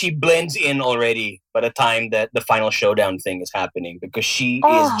because she blends in already by the time that the final showdown thing is happening, because she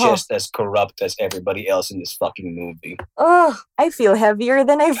is just as corrupt as everybody else in this fucking movie. Oh, I feel heavier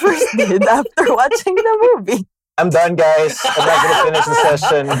than I first did after watching the movie. I'm done, guys. I'm not gonna finish the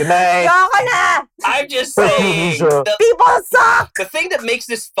session. Good night. Yoko na! I'm just saying, People suck! the thing that makes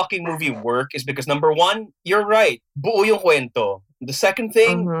this fucking movie work is because, number one, you're right. Buo yung kwento. The second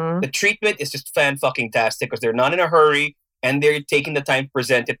thing, the treatment is just fan-fucking-tastic because they're not in a hurry and they're taking the time to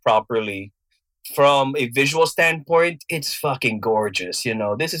present it properly. From a visual standpoint, it's fucking gorgeous. You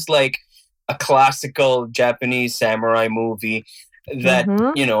know, this is like a classical Japanese samurai movie that,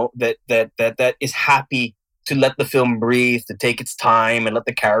 you know, that is happy to let the film breathe, to take its time and let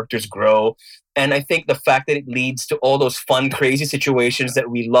the characters grow. And I think the fact that it leads to all those fun, crazy situations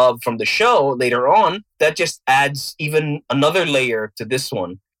that we love from the show later on, that just adds even another layer to this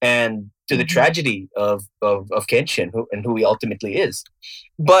one and to the tragedy of Kenshin, who he ultimately is.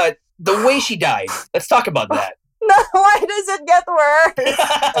 But the way she died, let's talk about that. No, why does it get worse?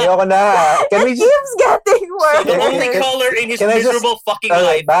 Ayoko na. Can we It just... keeps getting worse. So the only color in his Can I just- miserable fucking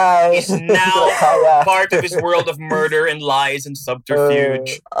life Bye. is now part of his world of murder and lies and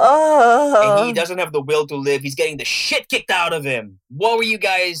subterfuge. And he doesn't have the will to live. He's getting the shit kicked out of him. What were you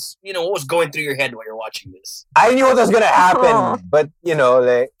guys, you know, what was going through your head while you're watching this? I knew what was gonna happen, but you know,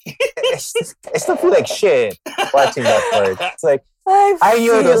 like I still feel like shit watching that part. It's like I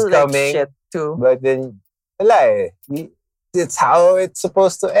knew it was feel like coming, shit too. but then wala eh. It's how it's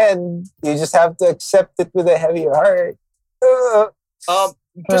supposed to end. You just have to accept it with a heavy heart.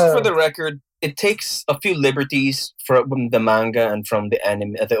 Just for the record, it takes a few liberties from the manga and from the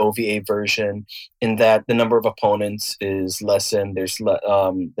anime, the OVA version, in that the number of opponents is lessened. There's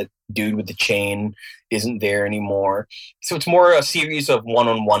the dude with the chain isn't there anymore, so it's more a series of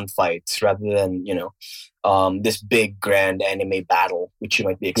one-on-one fights rather than, you know, this big grand anime battle which you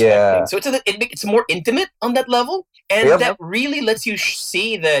might be expecting. Yeah. So it's more intimate on that level, and that really lets you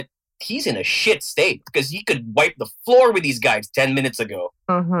see that he's in a shit state, because he could wipe the floor with these guys 10 minutes ago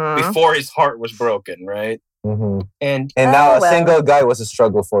before his heart was broken, right? And now a single guy was a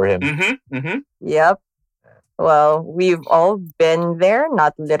struggle for him. Yep. Well, we've all been there,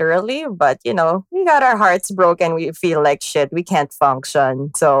 not literally, but you know, we got our hearts broken. We feel like shit. We can't function.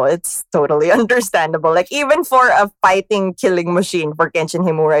 So it's totally understandable. Like, even for a fighting killing machine for Kenshin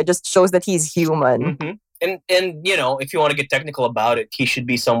Himura, it just shows that he's human. And you know, if you want to get technical about it, he should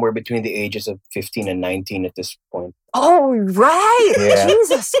be somewhere between the ages of 15 and 19 at this point. Oh, right. Yeah.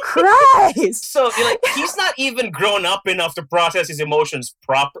 Jesus Christ. So you're like, he's not even grown up enough to process his emotions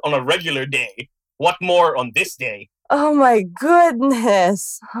proper on a regular day. What more on this day? Oh my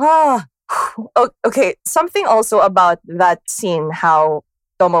goodness. Okay, something also about that scene, how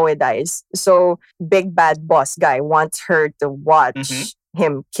Tomoe dies. So Big Bad Boss Guy wants her to watch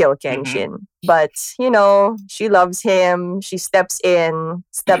him kill Kenshin. But, you know, she loves him. She steps in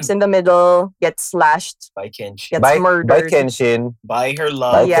the middle, gets slashed, By Kenshin. gets murdered. By Kenshin. By her By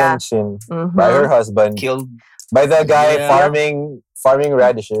love. Kenshin. By her husband. Killed. By the guy farming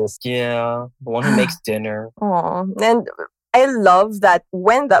radishes. Yeah. The one who makes dinner. Oh, and I love that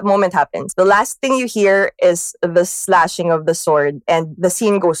when that moment happens, the last thing you hear is the slashing of the sword, and the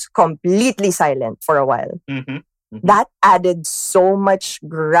scene goes completely silent for a while. That added so much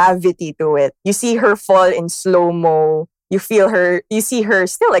gravity to it. You see her fall in slow-mo. You see her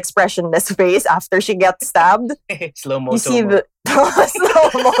still expressionless face after she gets stabbed. Slow-mo. You see the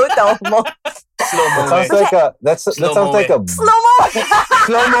slow-mo, Tomo. Slow-mo. That sounds like a Slow-mo.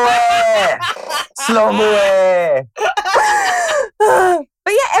 slow-mo.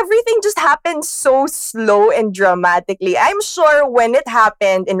 But yeah, everything just happened so slow and dramatically. I'm sure when it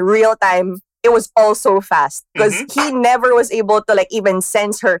happened in real time, it was also fast, because he never was able to like even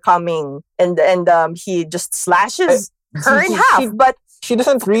sense her coming, and he just slashes her in half. But she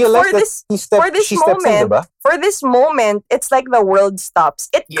doesn't realize for that this, she steps in, diba? For this moment, it's like the world stops.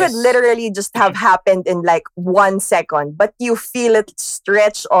 It could literally just have happened in like 1 second, but you feel it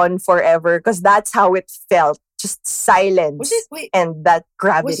stretch on forever, because that's how it felt. Just silence and that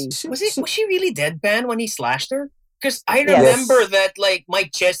gravity. Was she really deadpan when he slashed her? Because I remember that like my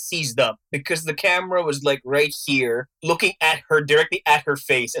chest seized up because the camera was like right here, looking at her, directly at her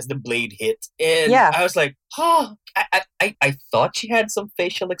face as the blade hit, and I was like, oh, I thought she had some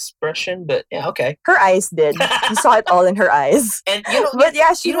facial expression, but yeah, okay. Her eyes did. You saw it all in her eyes. And you know, but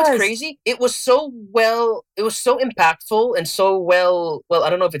yeah, she you know what's crazy? It was so impactful and so well,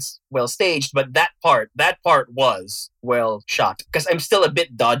 I don't know if it's well staged, but that part was well shot. Because I'm still a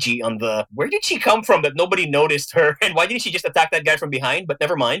bit dodgy on where did she come from that nobody noticed her, and why didn't she just attack that guy from behind? But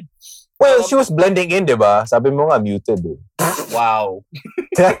never mind. Well, she was blending in, diba? Sabi mo nga, muted. Wow.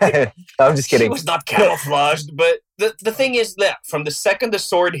 I'm just kidding. She was not camouflaged, but the thing is that from the second the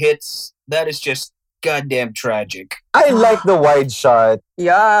sword hits, that is just goddamn tragic. I like the wide shot.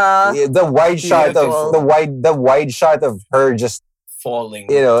 Yeah. The wide shot Beautiful. of the wide shot of her just Falling.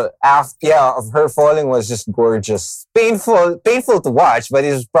 of her falling was just gorgeous. Painful to watch, but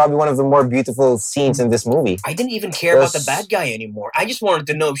it was probably one of the more beautiful scenes in this movie. I didn't even care about the bad guy anymore. I just wanted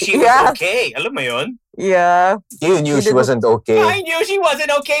to know if she was okay. Alam mo yun? Yeah. You knew she wasn't okay. I knew she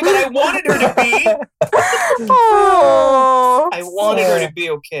wasn't okay, but I wanted her to be. Oh. I wanted her to be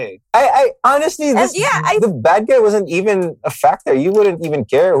okay. I honestly, the bad guy wasn't even a factor. You wouldn't even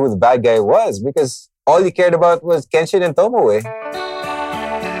care who the bad guy was because all you cared about was Kenshin and Tomoe.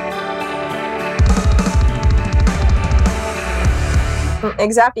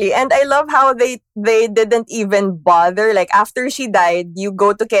 Exactly. And I love how they didn't even bother. Like after she died, you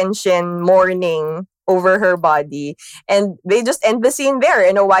go to Kenshin mourning over her body. And they just end the scene there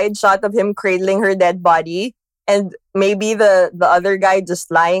in a wide shot of him cradling her dead body. And maybe the other guy just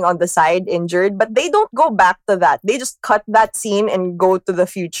lying on the side injured, but they don't go back to that. They just cut that scene and go to the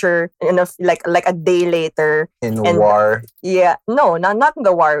future in like a day later. In war. Yeah, no, not in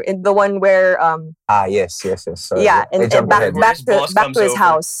the war. In the one where yes. Sorry. Yeah, and back to his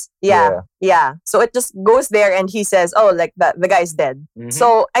house. Yeah. So it just goes there and he says, "Oh, like the guy's dead." Mm-hmm.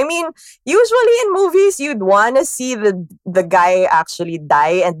 So I mean, usually in movies you'd want to see the guy actually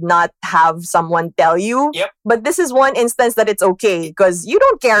die and not have someone tell you. Yep. But this is one instance that it's okay because you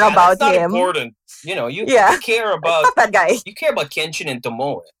don't care about that's not him. Important. You know, you care about that guy. You care about Kenshin and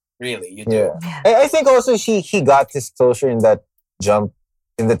Tomoe. Really, you do. Yeah. I think also he got his closure in that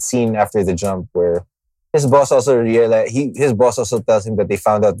scene after the jump where his boss also realized his boss also tells him that they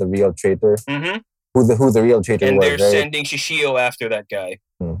found out the real traitor. Mm-hmm. Who the real traitor was. And they're sending Shishio after that guy.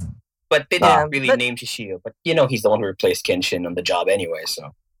 Mm-hmm. But they didn't really name Shishio. But he's the one who replaced Kenshin on the job anyway,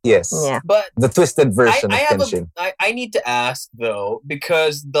 so. Yes. Yeah. But the twisted version of Kenshin. I need to ask though,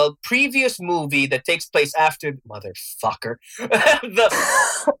 because the previous movie that takes place after motherfucker, the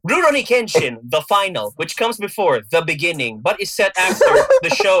Rurouni Kenshin, the final, which comes before the beginning, but is set after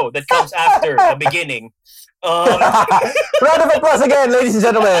the show that comes after the beginning. Round of applause again, ladies and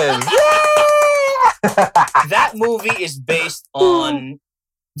gentlemen. That movie is based on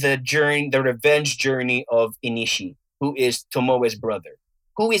the revenge journey of Inishi, who is Tomoe's brother.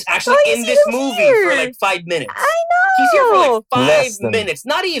 Who is actually in this movie for like 5 minutes. I know. He's here for like 5 minutes.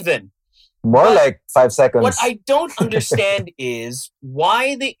 Not even. More like 5 seconds. What I don't understand is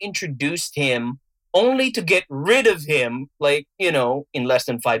why they introduced him only to get rid of him, like, in less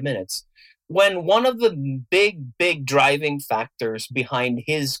than 5 minutes. When one of the big driving factors behind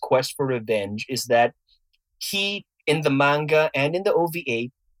his quest for revenge is that he, in the manga and in the OVA,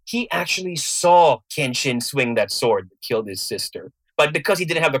 he actually saw Kenshin swing that sword that killed his sister. But because he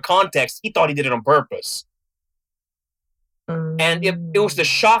didn't have the context, he thought he did it on purpose. And it was the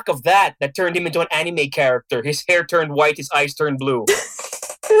shock of that turned him into an anime character. His hair turned white, his eyes turned blue.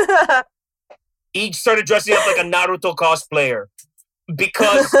 He started dressing up like a Naruto cosplayer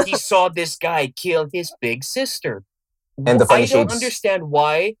because he saw this guy kill his big sister. And the funny I don't shades. understand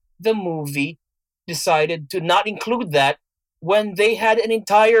why the movie decided to not include that when they had an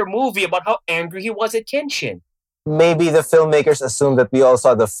entire movie about how angry he was at Kenshin. Maybe the filmmakers assumed that we all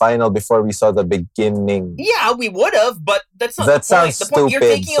saw the final before we saw the beginning. Yeah, we would have, but that's not that the point. Sounds the point, stupid.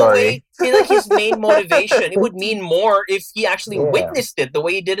 You're taking Sorry. away his main motivation. It would mean more if he actually witnessed it the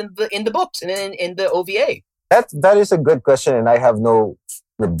way he did in the books and in the OVA. That is a good question, and I have no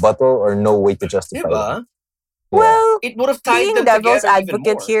rebuttal or no way to justify it. Yeah. Well, it would have tied being them devil's together even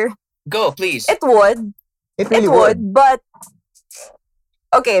advocate more. here. Go, please. It would. It really would. But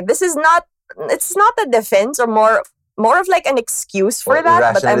okay, this is not. It's not a defense or more of like an excuse for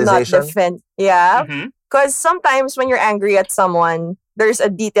that. But I'm not defend. Yeah, because sometimes when you're angry at someone, there's a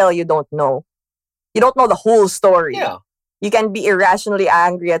detail you don't know. You don't know the whole story. Yeah. You can be irrationally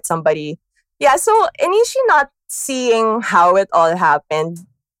angry at somebody. Yeah. So Inishi not seeing how it all happened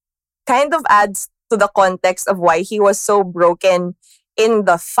kind of adds to the context of why he was so broken in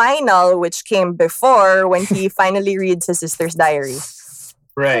the final, which came before when he finally reads his sister's diary.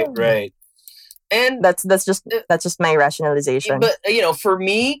 Right. And that's just my rationalization. But for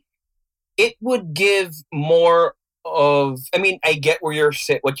me, it would give more of. I mean, I get what you're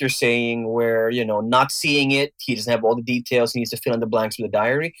saying. Where not seeing it, he doesn't have all the details. He needs to fill in the blanks with the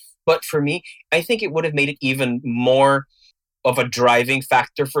diary. But for me, I think it would have made it even more of a driving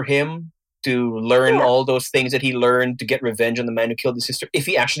factor for him to learn all those things that he learned to get revenge on the man who killed his sister. If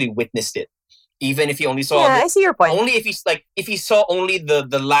he actually witnessed it, even if he only saw I see your point. Only if he's like if he saw only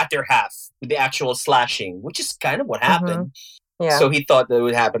the latter half, the actual slashing, which is kind of what happened. Yeah. So he thought that it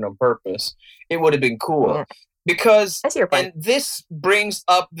would happen on purpose. It would have been cool. Yeah. Because, I see your point. and this brings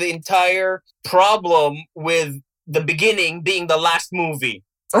up the entire problem with the beginning being the last movie.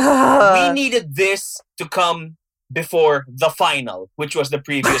 We needed this to come before the final, which was the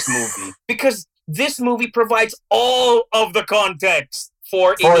previous movie. Because this movie provides all of the context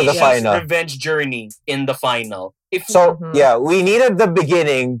for the Initi's final. revenge journey in the final. So, we needed the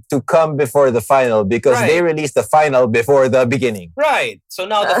beginning to come before the final because they released the final before the beginning. Right. So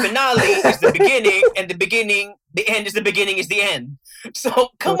now the finale is the beginning, and the end is the beginning is the end. So,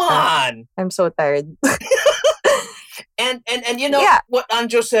 come on. I'm so tired. And you know what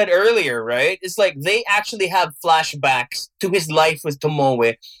Anjo said earlier, right? It's like they actually have flashbacks to his life with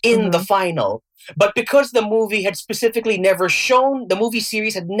Tomoe in the final. But because the movie had specifically the movie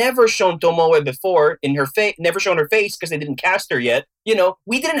series had never shown Tomoe before in her face, never shown her face because they didn't cast her yet. You know,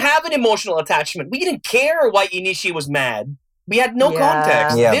 we didn't have an emotional attachment. We didn't care why Inishi was mad. We had no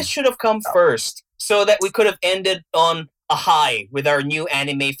context. Yeah. This should have come first so that we could have ended on a high with our new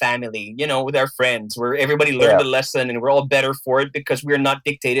anime family, you know, with our friends, where everybody learned the lesson and we're all better for it because we are not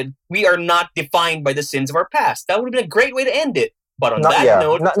defined by the sins of our past. That would have been a great way to end it. But on that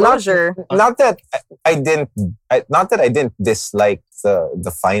note, not that I didn't dislike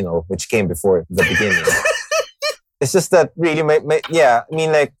the final, which came before the beginning. It's just that really,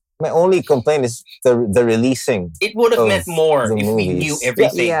 my only complaint is the releasing. It would have meant more if we knew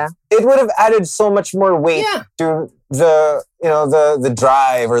everything. Yeah. It would have added so much more weight to the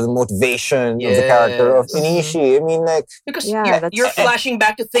drive or the motivation of the character of Inishi. I mean, like, because you're flashing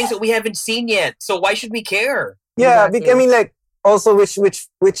back to things that we haven't seen yet. So why should we care? Yeah, I mean, like, also, which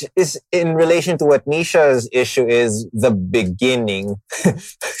is in relation to what Nisha's issue is, the beginning.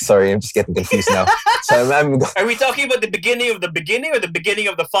 Sorry, I'm just getting confused now. So Are we talking about the beginning of the beginning or the beginning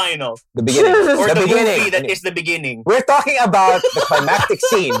of the final? The beginning. Or the beginning. Movie that is the beginning? We're talking about the climactic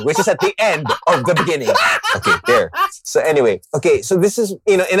scene, which is at the end of the beginning. Okay, there. So anyway, so this is,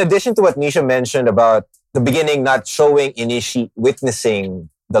 in addition to what Nisha mentioned about the beginning not showing Inishi witnessing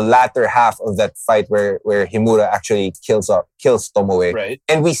the latter half of that fight where Himura actually kills Tomoe. Right.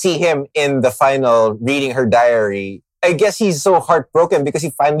 And we see him in the final reading her diary. I guess he's so heartbroken because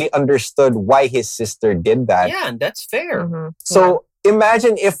he finally understood why his sister did that. Yeah, and that's fair. Mm-hmm. So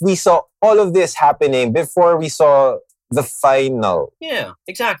imagine if we saw all of this happening before we saw the final. Yeah,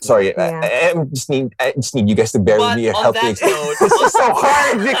 exactly. Sorry, I just need you guys to bear with me and help me. It's just so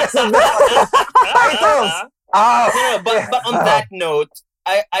hard because of the titles. But on that note,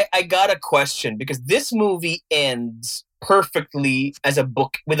 I got a question because this movie ends perfectly as a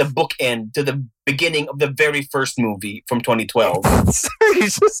book with a bookend to the beginning of the very first movie from 2012.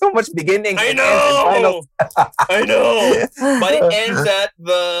 There's just so much beginning. I know. I know. But it ends at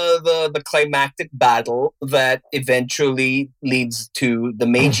the climactic battle that eventually leads to the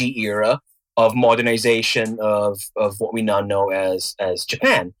Meiji era of modernization of what we now know as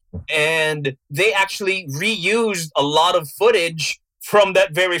Japan. And they actually reused a lot of footage from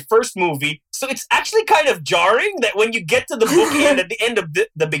that very first movie. So it's actually kind of jarring that when you get to the bookend at the end of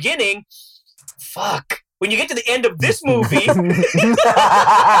the beginning, when you get to the end of this movie,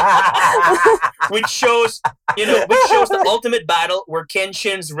 which shows the ultimate battle where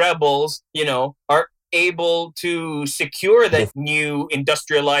Kenshin's rebels, are able to secure that new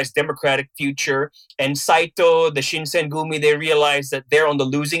industrialized democratic future, and Saito, the Shinsengumi, they realize that they're on the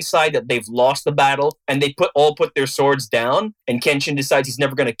losing side, that they've lost the battle, and they put their swords down, and Kenshin decides he's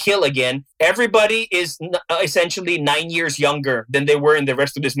never going to kill again. Everybody is essentially 9 years younger than they were in the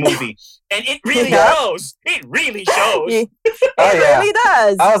rest of this movie, and it really shows. It really shows. It really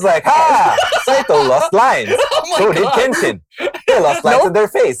does. I was like, Saito lost lines. So did Kenshin. They lost lines in their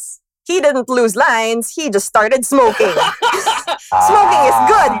face. He didn't lose lines. He just started smoking. Smoking is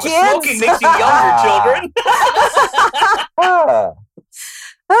good, kids. Smoking makes you younger, children.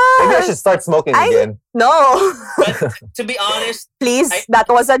 Maybe I should start smoking again. No. But to be honest, please, that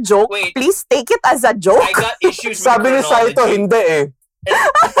was a joke. Wait. Please take it as a joke. I got issues with Sabi ni Saito, hindi eh.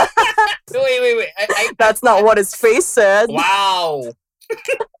 Wait. That's not what his face said. Wow.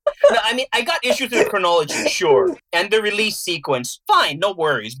 No, I mean, I got issues with the chronology, sure. And the release sequence, fine, no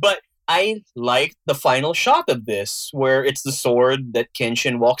worries. But I like the final shot of this, where it's the sword that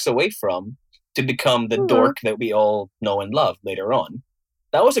Kenshin walks away from to become the dork that we all know and love later on.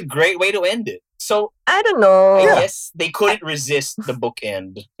 That was a great way to end it. So, I don't know. I guess they couldn't resist the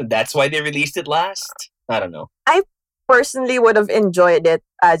bookend. That's why they released it last. I don't know. I personally would have enjoyed it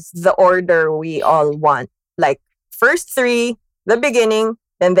as the order we all want. Like, first 3, the beginning,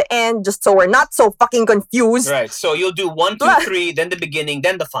 then the end, just so we're not so fucking confused. Right. So you'll do 1, 2, 3, then the beginning,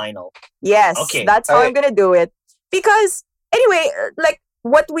 then the final. Yes, Okay. that's how I'm gonna do it. Because anyway, like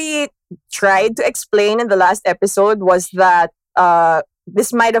what we tried to explain in the last episode was that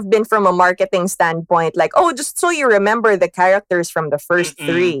this might have been from a marketing standpoint, like, oh, just so you remember the characters from the first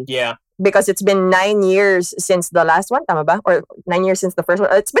three. Yeah. Because it's been 9 years since the last one, tama ba? Or 9 years since the first one.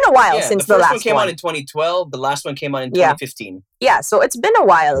 It's been a while since the first last one came out in 2012. The last one came out in 2015. Yeah, so it's been a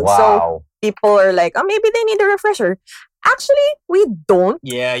while. Wow. So people are like, oh, maybe they need a refresher. Actually, we don't.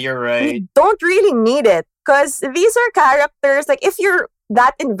 Yeah, you're right. We don't really need it. Because these are characters, like, if you're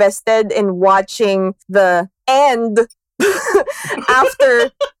that invested in watching the end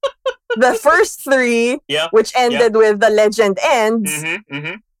after the first three, which ended with the legend ends,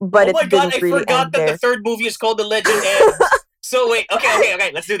 but it didn't really end. I forgot that the third movie is called The Legend Ends. So wait,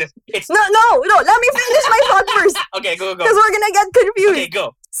 okay, let's do this. No, let me finish my thought first. Okay, go. Because we're gonna get confused. Okay,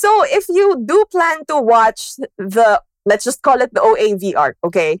 go. So if you do plan to watch let's just call it the OAV arc,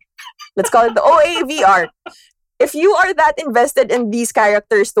 okay? Let's call it the OAV arc. If you are that invested in these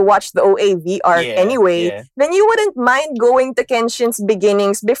characters to watch the OAV arc then you wouldn't mind going to Kenshin's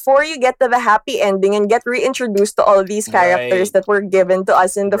beginnings before you get to the happy ending and get reintroduced to all these characters that were given to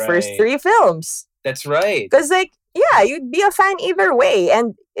us in the first three films. That's right. Because, like, yeah, you'd be a fan either way.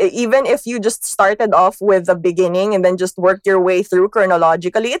 And even if you just started off with the beginning and then just worked your way through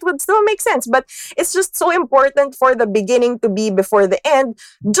chronologically, it would still make sense. But it's just so important for the beginning to be before the end,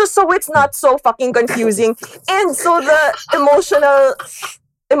 just so it's not so fucking confusing. And so the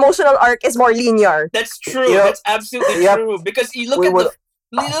emotional arc is more linear. That's true. That's absolutely true. Because you look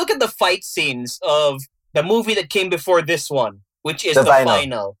at the fight scenes of the movie that came before this one, which is the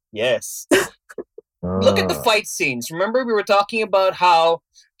final. Yes. Look at the fight scenes. Remember we were talking about how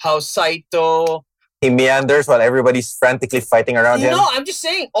Saito... He meanders while everybody's frantically fighting around him? No, I'm just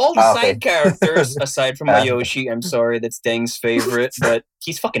saying, all the side characters, aside from Mayoshi, I'm sorry, that's Deng's favorite, but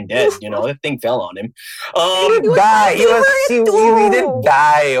he's fucking dead, that thing fell on him. He didn't die. He didn't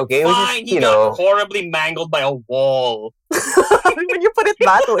die, okay? Fine, he got horribly mangled by a wall. When you put it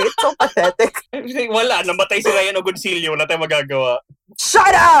that way, it's so pathetic. Wala, namatay si Ryan Ogoncillo, wala tayong magagawa.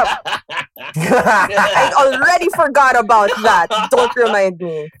 Shut up! I already forgot about that. Don't remind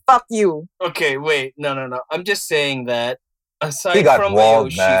me. Fuck you. Okay, wait. No. I'm just saying that aside from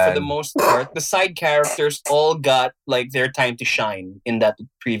Mayoshi, for the most part, the side characters all got like their time to shine in that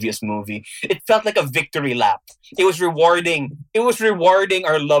previous movie. It felt like a victory lap. It was rewarding. It was rewarding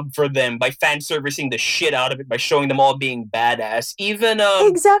our love for them by fan servicing the shit out of it, by showing them all being badass. Even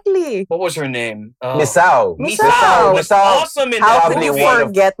exactly. What was her name? Misao. Misao was awesome in How that could movie. you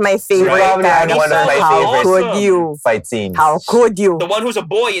forget my favorite character? One of my How could you? Fight scenes. How could you? The one who's a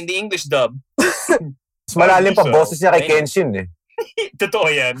boy in the English dub. Mas malalim pa boses niya kay Kenshin eh. Totoo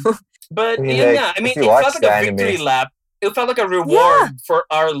yan. But yun nga. I mean, it felt like a victory lap. It felt like a reward for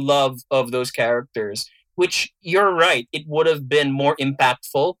our love of those characters. Which, you're right, it would have been more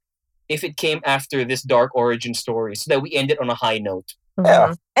impactful if it came after this dark origin story, so that we ended on a high note.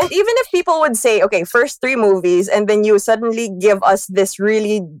 Yeah. And even if people would say, okay, first three movies, and then you suddenly give us this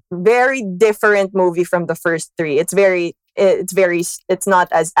really very different movie from the first three. It's not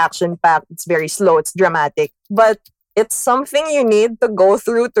as action-packed, it's very slow, it's dramatic. But it's something you need to go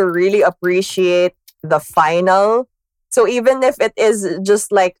through to really appreciate the final. So even if it is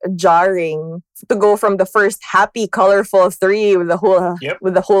just like jarring to go from the first happy, colorful three with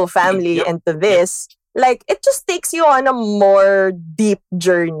the whole family into this, like it just takes you on a more deep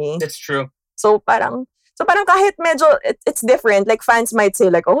journey. That's true. So parang kahit medyo it's different. Like fans might say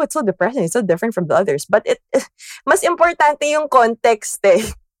like, oh, it's so depressing, it's so different from the others. But mas importante yung context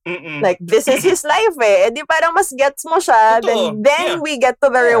eh. Like, this is his life eh. Di parang mas gets mo siya. Then we get to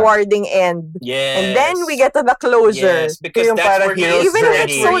the rewarding end. Yes. And then we get to the closure. Yes, because that's where even if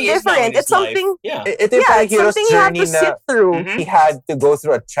it's so different, it's something... It's something you have to sit through. He had to go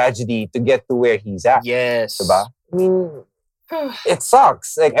through a tragedy to get to where he's at. Yes. Diba? I mean, it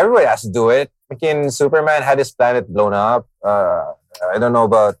sucks. Like, everybody has to do it. Like, Superman had his planet blown up. I don't know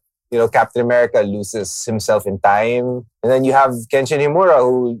about... Captain America loses himself in time. And then you have Kenshin Himura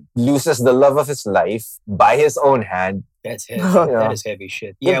who loses the love of his life by his own hand. That's heavy. That is heavy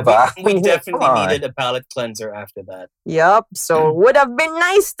shit. Yeah, we definitely needed a palate cleanser after that. Yup. So would have been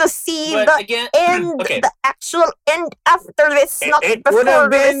nice to see end, the actual end after this, not before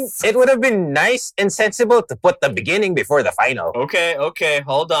this. It would have been nice and sensible to put the beginning before the final. Okay,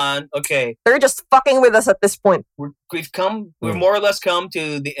 hold on. Okay. They're just fucking with us at this point. We've more or less come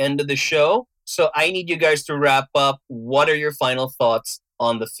to the end of the show. So I need you guys to wrap up. What are your final thoughts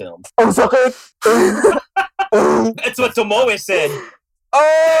on the film? I'm sakit. That's what Tomoe said.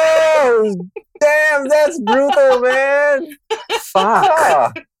 Oh, damn, that's brutal, man.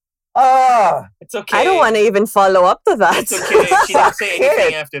 Fuck. It's okay. I don't want to even follow up to that. It's okay. She didn't say Fuck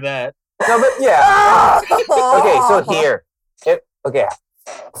anything it. after that. No, but yeah. Okay, so here. Okay.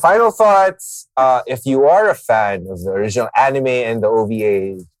 Final thoughts. If you are a fan of the original anime and the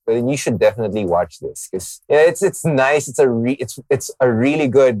OVA, then you should definitely watch this because it's nice. It's a really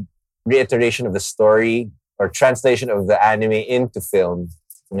good reiteration of the story or translation of the anime into film.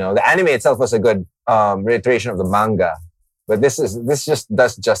 You know, the anime itself was a good reiteration of the manga, but this just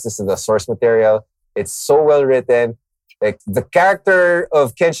does justice to the source material. It's so well written. Like the character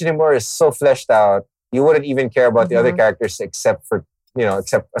of Kenshin Himura is so fleshed out. You wouldn't even care about the other characters except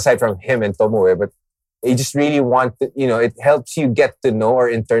aside from him and Tomoe. But you just really want to, it helps you get to know or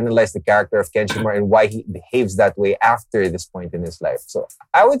internalize the character of Kenshin Himura and why he behaves that way after this point in his life. So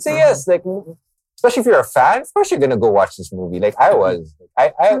I would say yes, like especially if you're a fan, of course you're gonna go watch this movie. Like I was.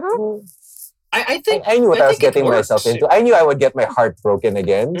 I think I knew what I was getting works. myself into. I knew I would get my heart broken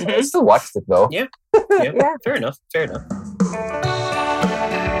again. So I still watched it though. Yeah. Fair enough.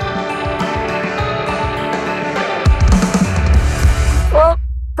 Well,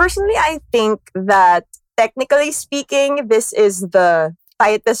 personally, I think that technically speaking, this is the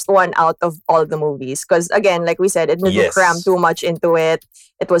tightest one out of all the movies. Because again, like we said, it didn't cram too much into it.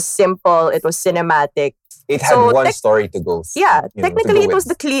 It was simple. It was cinematic. It had one story to go through. Yeah, technically it was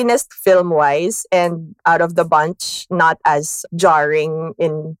the cleanest film-wise and out of the bunch, not as jarring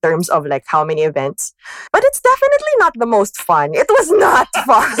in terms of like how many events. But it's definitely not the most fun. It was not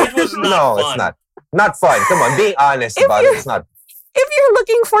fun. It was not fun. It's not. Not fun. Come on, being honest about it. It's not. If you're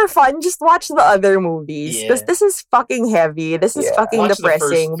looking for fun, just watch the other movies. Because this is fucking heavy. This is fucking Watch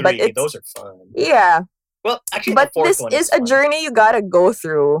depressing. The first but three. Those are fun. Yeah. Well, actually, but the fourth this one is a fun. journey you gotta go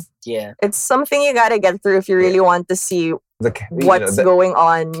through. Yeah. It's something you gotta get through if you really want to see what's going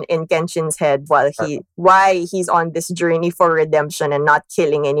on in Kenshin's head while why he's on this journey for redemption and not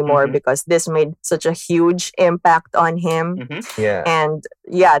killing anymore, because this made such a huge impact on him. Yeah. And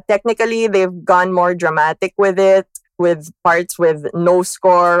technically they've gone more dramatic with it, with parts with no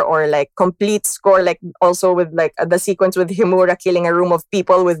score or like complete score, like also with like the sequence with Himura killing a room of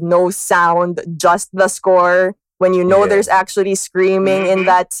people with no sound, just the score. When you know there's actually screaming in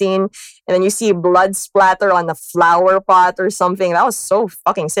that scene, and then you see blood splatter on a flower pot or something. That was so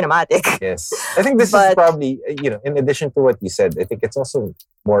fucking cinematic. Yes. I think this is probably, in addition to what you said, I think it's also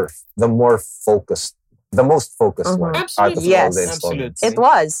the most focused one. Absolutely. Out of all the installments. It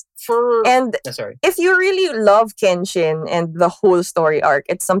was. If you really love Kenshin and the whole story arc,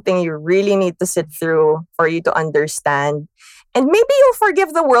 it's something you really need to sit through for you to understand. And maybe you'll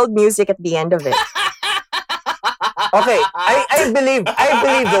forgive the world music at the end of it. Okay, I believe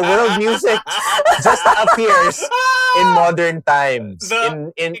the world music just appears in modern times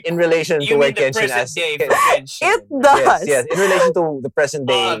in relation to where Kenshin as it does. Yes, in relation to the present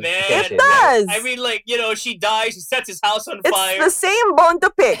day. Oh man, it does. I mean, like she dies, she sets his house on fire. It's the same bone to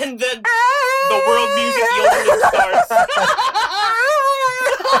pick, and then the world music starts.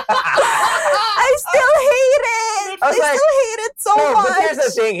 I still hate it. I still hate it so much.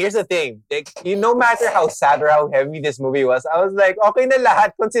 But here's the thing. Like, no matter how sad or how heavy this movie was, I was like, okay na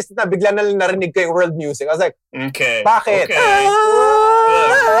lahat, consistent na, bigla na lang narinig ko yung world music. I was like, okay. Bakit? Okay.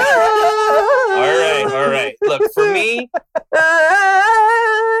 All right. Look, for me,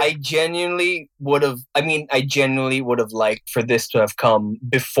 I genuinely would have liked for this to have come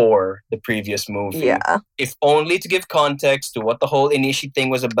before the previous movie. Yeah. If only to give context to what the whole Inishi thing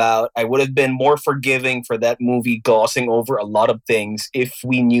was about, I would have been more forgiving for that movie glossing over a lot of things if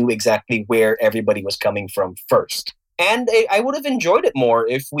we knew exactly where everybody was coming from first. And I would have enjoyed it more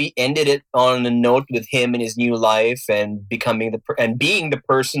if we ended it on a note with him in his new life and being the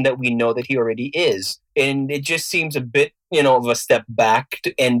person that we know that he already is. And it just seems a bit, of a step back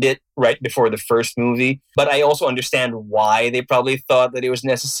to end it right before the first movie. But I also understand why they probably thought that it was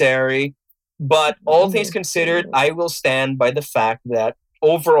necessary. But all things considered, I will stand by the fact that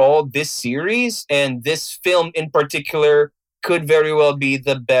overall, this series and this film in particular could very well be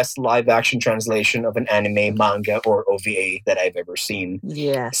the best live-action translation of an anime, manga, or OVA that I've ever seen.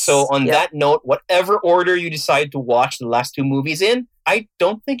 Yes. So on that note, whatever order you decide to watch the last two movies in, I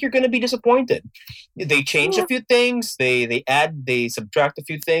don't think you're going to be disappointed. They change a few things, they add, they subtract a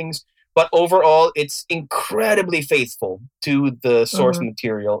few things, but overall, it's incredibly faithful to the source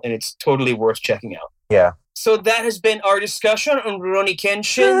material, and it's totally worth checking out. Yeah. So that has been our discussion on Rurouni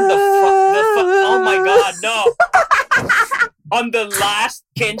Kenshin. Oh my God, no! On the last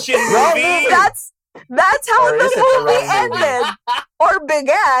Kenshin movie. That's how the movie ended or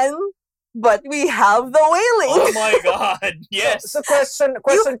began. but we have the wailing. Oh my god! Yes. So question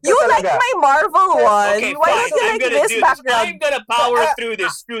You like talaga. my Marvel one. Okay, Why fine. don't you I'm like gonna this do this. background? I'm gonna power through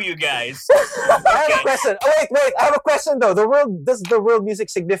this. Screw you guys. I have a question. Oh, wait. I have a question though. Does the world music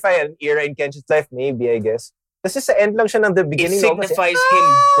signify an era in Kenshin's life? Maybe, I guess. Kasi sa end lang siya ng the It beginning. no? Kasi- signifies him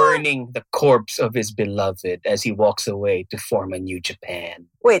burning the corpse of his beloved as he walks away to form a new Japan.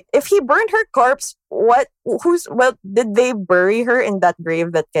 Wait, if he burned her corpse, did they bury her in that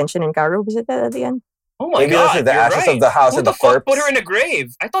grave that Kenshin and Kaoru visited at the end? Oh my Maybe god! those are the you're ashes right. of the house Who and the the fuck corpse. put her in a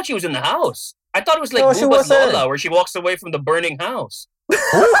grave? I thought she was in the house. I thought it was like No, she Buba's wasn't. Lola, where she walks away from the burning house. Who?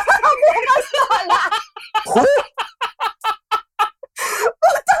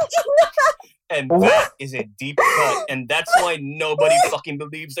 And that is a deep cut, and that's why nobody fucking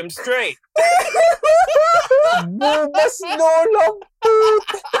believes I'm straight. Bubas Lola.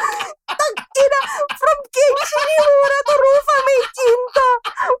 From Kenshin Himura to Rufa May Quinta.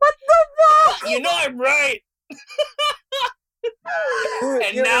 What the fuck? You know I'm right. Dude,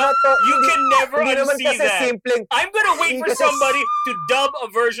 And you're now not the- you can never Hindi naman unsee kasi that. simpleng I'm gonna wait for Kasi- somebody to dub a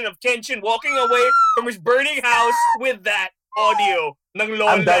version of Kenshin walking away from his burning house with that audio ng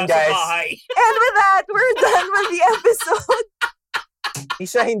Lola I'm done, sa guys. bahay. And with that, we're done with the episode.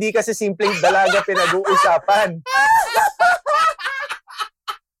 hindi kasi simpleng dalaga pinag-uusapan.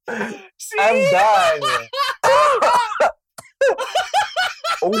 See? I'm done.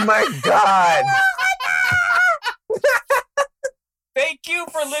 Oh my God. Thank you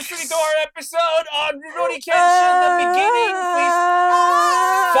for listening to our episode on Rurouni Kenshin, the beginning. Please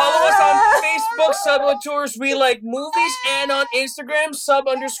follow us on Facebook, Sub-O-Tours We Like Movies, and on Instagram,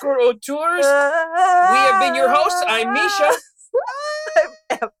 sub_O_Tours. We have been your hosts. I'm Misha.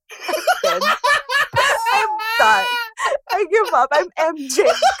 I'm done. I give up. I'm MJ.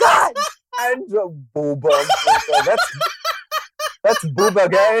 God. Andrew Booba. That's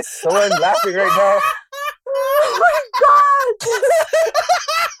Booba, guys. Someone laughing right now. Oh my God.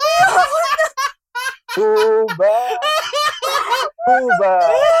 Booba. Booba.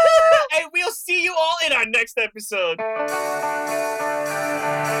 And we'll see you all in our next episode.